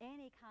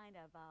any kind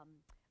of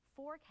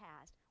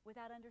forecast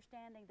without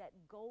understanding that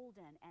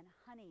golden and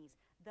honeys,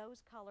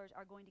 those colors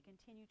are going to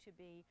continue to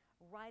be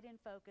right in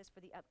focus for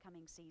the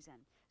upcoming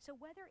season. So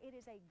whether it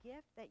is a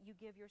gift that you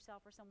give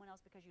yourself or someone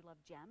else because you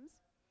love gems,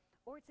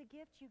 or it's a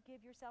gift you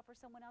give yourself or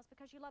someone else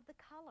because you love the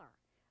color,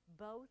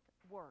 Both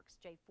works.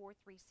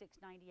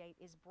 J43698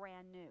 is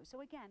brand new.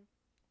 So again,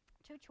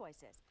 two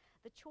choices.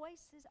 The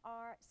choices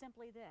are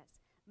simply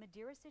this: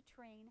 Madeira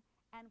citrine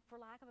and, for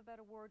lack of a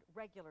better word,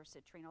 regular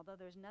citrine, although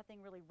there's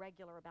nothing really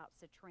regular about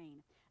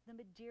citrine. The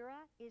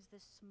Madeira is the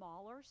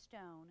smaller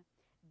stone,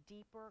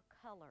 deeper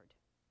colored.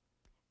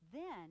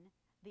 Then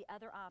the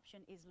other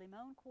option is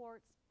limon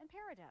quartz and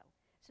peridot.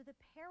 So the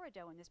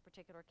peridot in this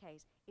particular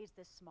case is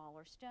the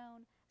smaller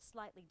stone,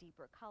 slightly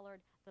deeper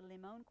colored. The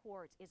limon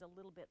quartz is a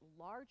little bit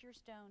larger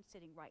stone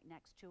sitting right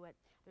next to it.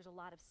 There's a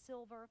lot of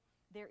silver.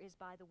 There is,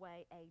 by the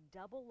way, a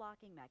double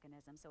locking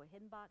mechanism, so a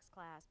hidden box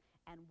clasp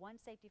and one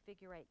safety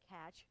figure 8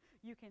 catch.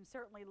 You can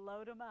certainly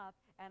load them up,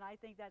 and I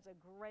think that's a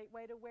great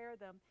way to wear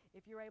them.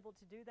 If you're able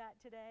to do that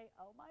today,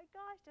 oh my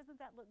gosh, doesn't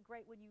that look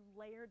great when you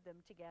layered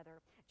them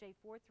together?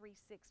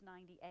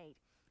 J43698.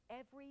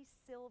 Every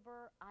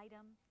silver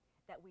item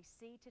that we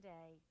see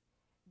today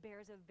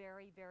bears a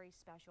very, very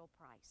special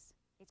price.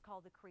 It's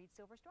called the Creede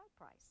Silver Strike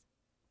Price.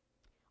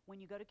 When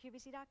you go to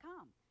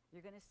QVC.com,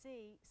 you're going to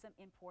see some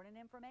important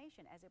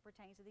information as it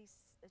pertains to these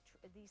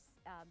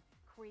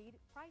Creede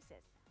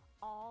prices.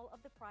 All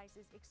of the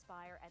prices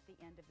expire at the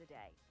end of the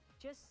day,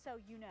 just so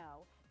you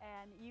know,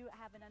 and you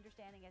have an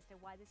understanding as to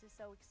why this is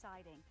so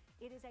exciting.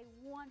 It is a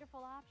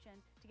wonderful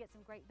option to get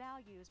some great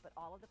values, but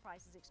all of the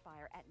prices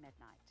expire at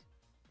midnight.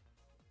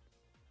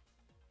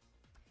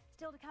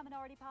 Still to come and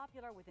already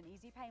popular with an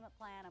easy payment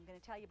plan. I'm going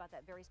to tell you about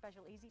that very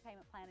special easy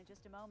payment plan in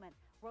just a moment.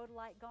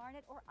 Rhodolite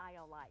Garnet or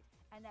Iolite.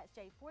 And that's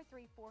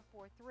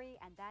J43443,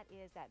 and that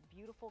is that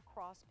beautiful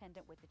cross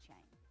pendant with the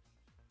chain.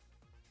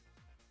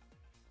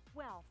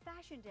 Well,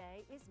 Fashion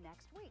Day is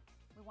next week.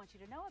 We want you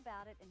to know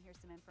about it, and here's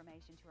some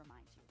information to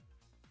remind you.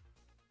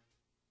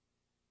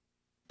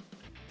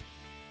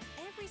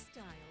 Every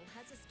style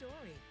has a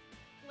story.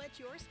 Let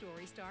your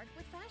story start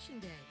with Fashion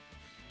Day.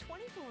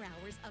 24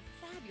 hours of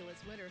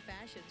fabulous winter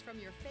fashions from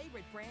your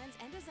favorite brands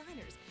and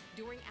designers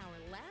during our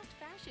last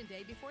Fashion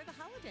Day before the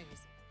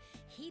holidays.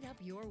 Heat up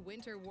your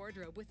winter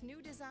wardrobe with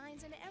new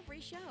designs in every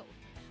show.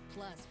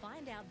 Plus,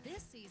 find out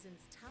this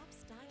season's top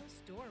style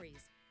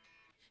stories.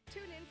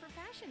 Tune in for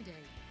Fashion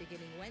Day,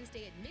 beginning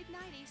Wednesday at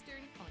midnight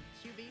Eastern on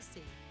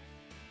QVC.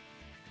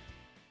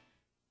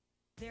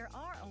 There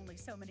are only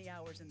so many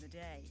hours in the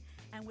day,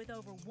 and with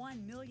over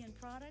 1 million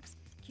products,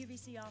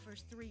 QVC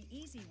offers 3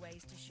 easy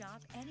ways to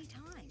shop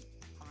anytime: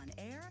 on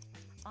air,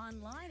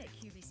 online at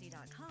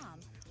QVC.com,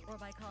 or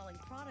by calling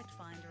Product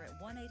Finder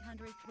at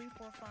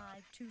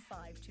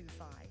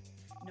 1-800-345-2525.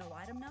 No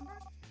item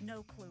number?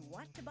 No clue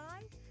what to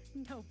buy?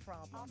 No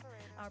problem.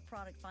 Our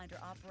Product Finder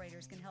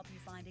operators can help you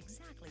find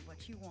exactly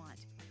what you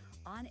want.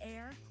 On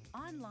air,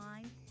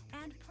 online,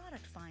 and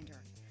Product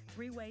Finder.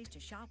 3 ways to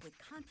shop with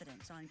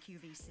confidence on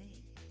QVC.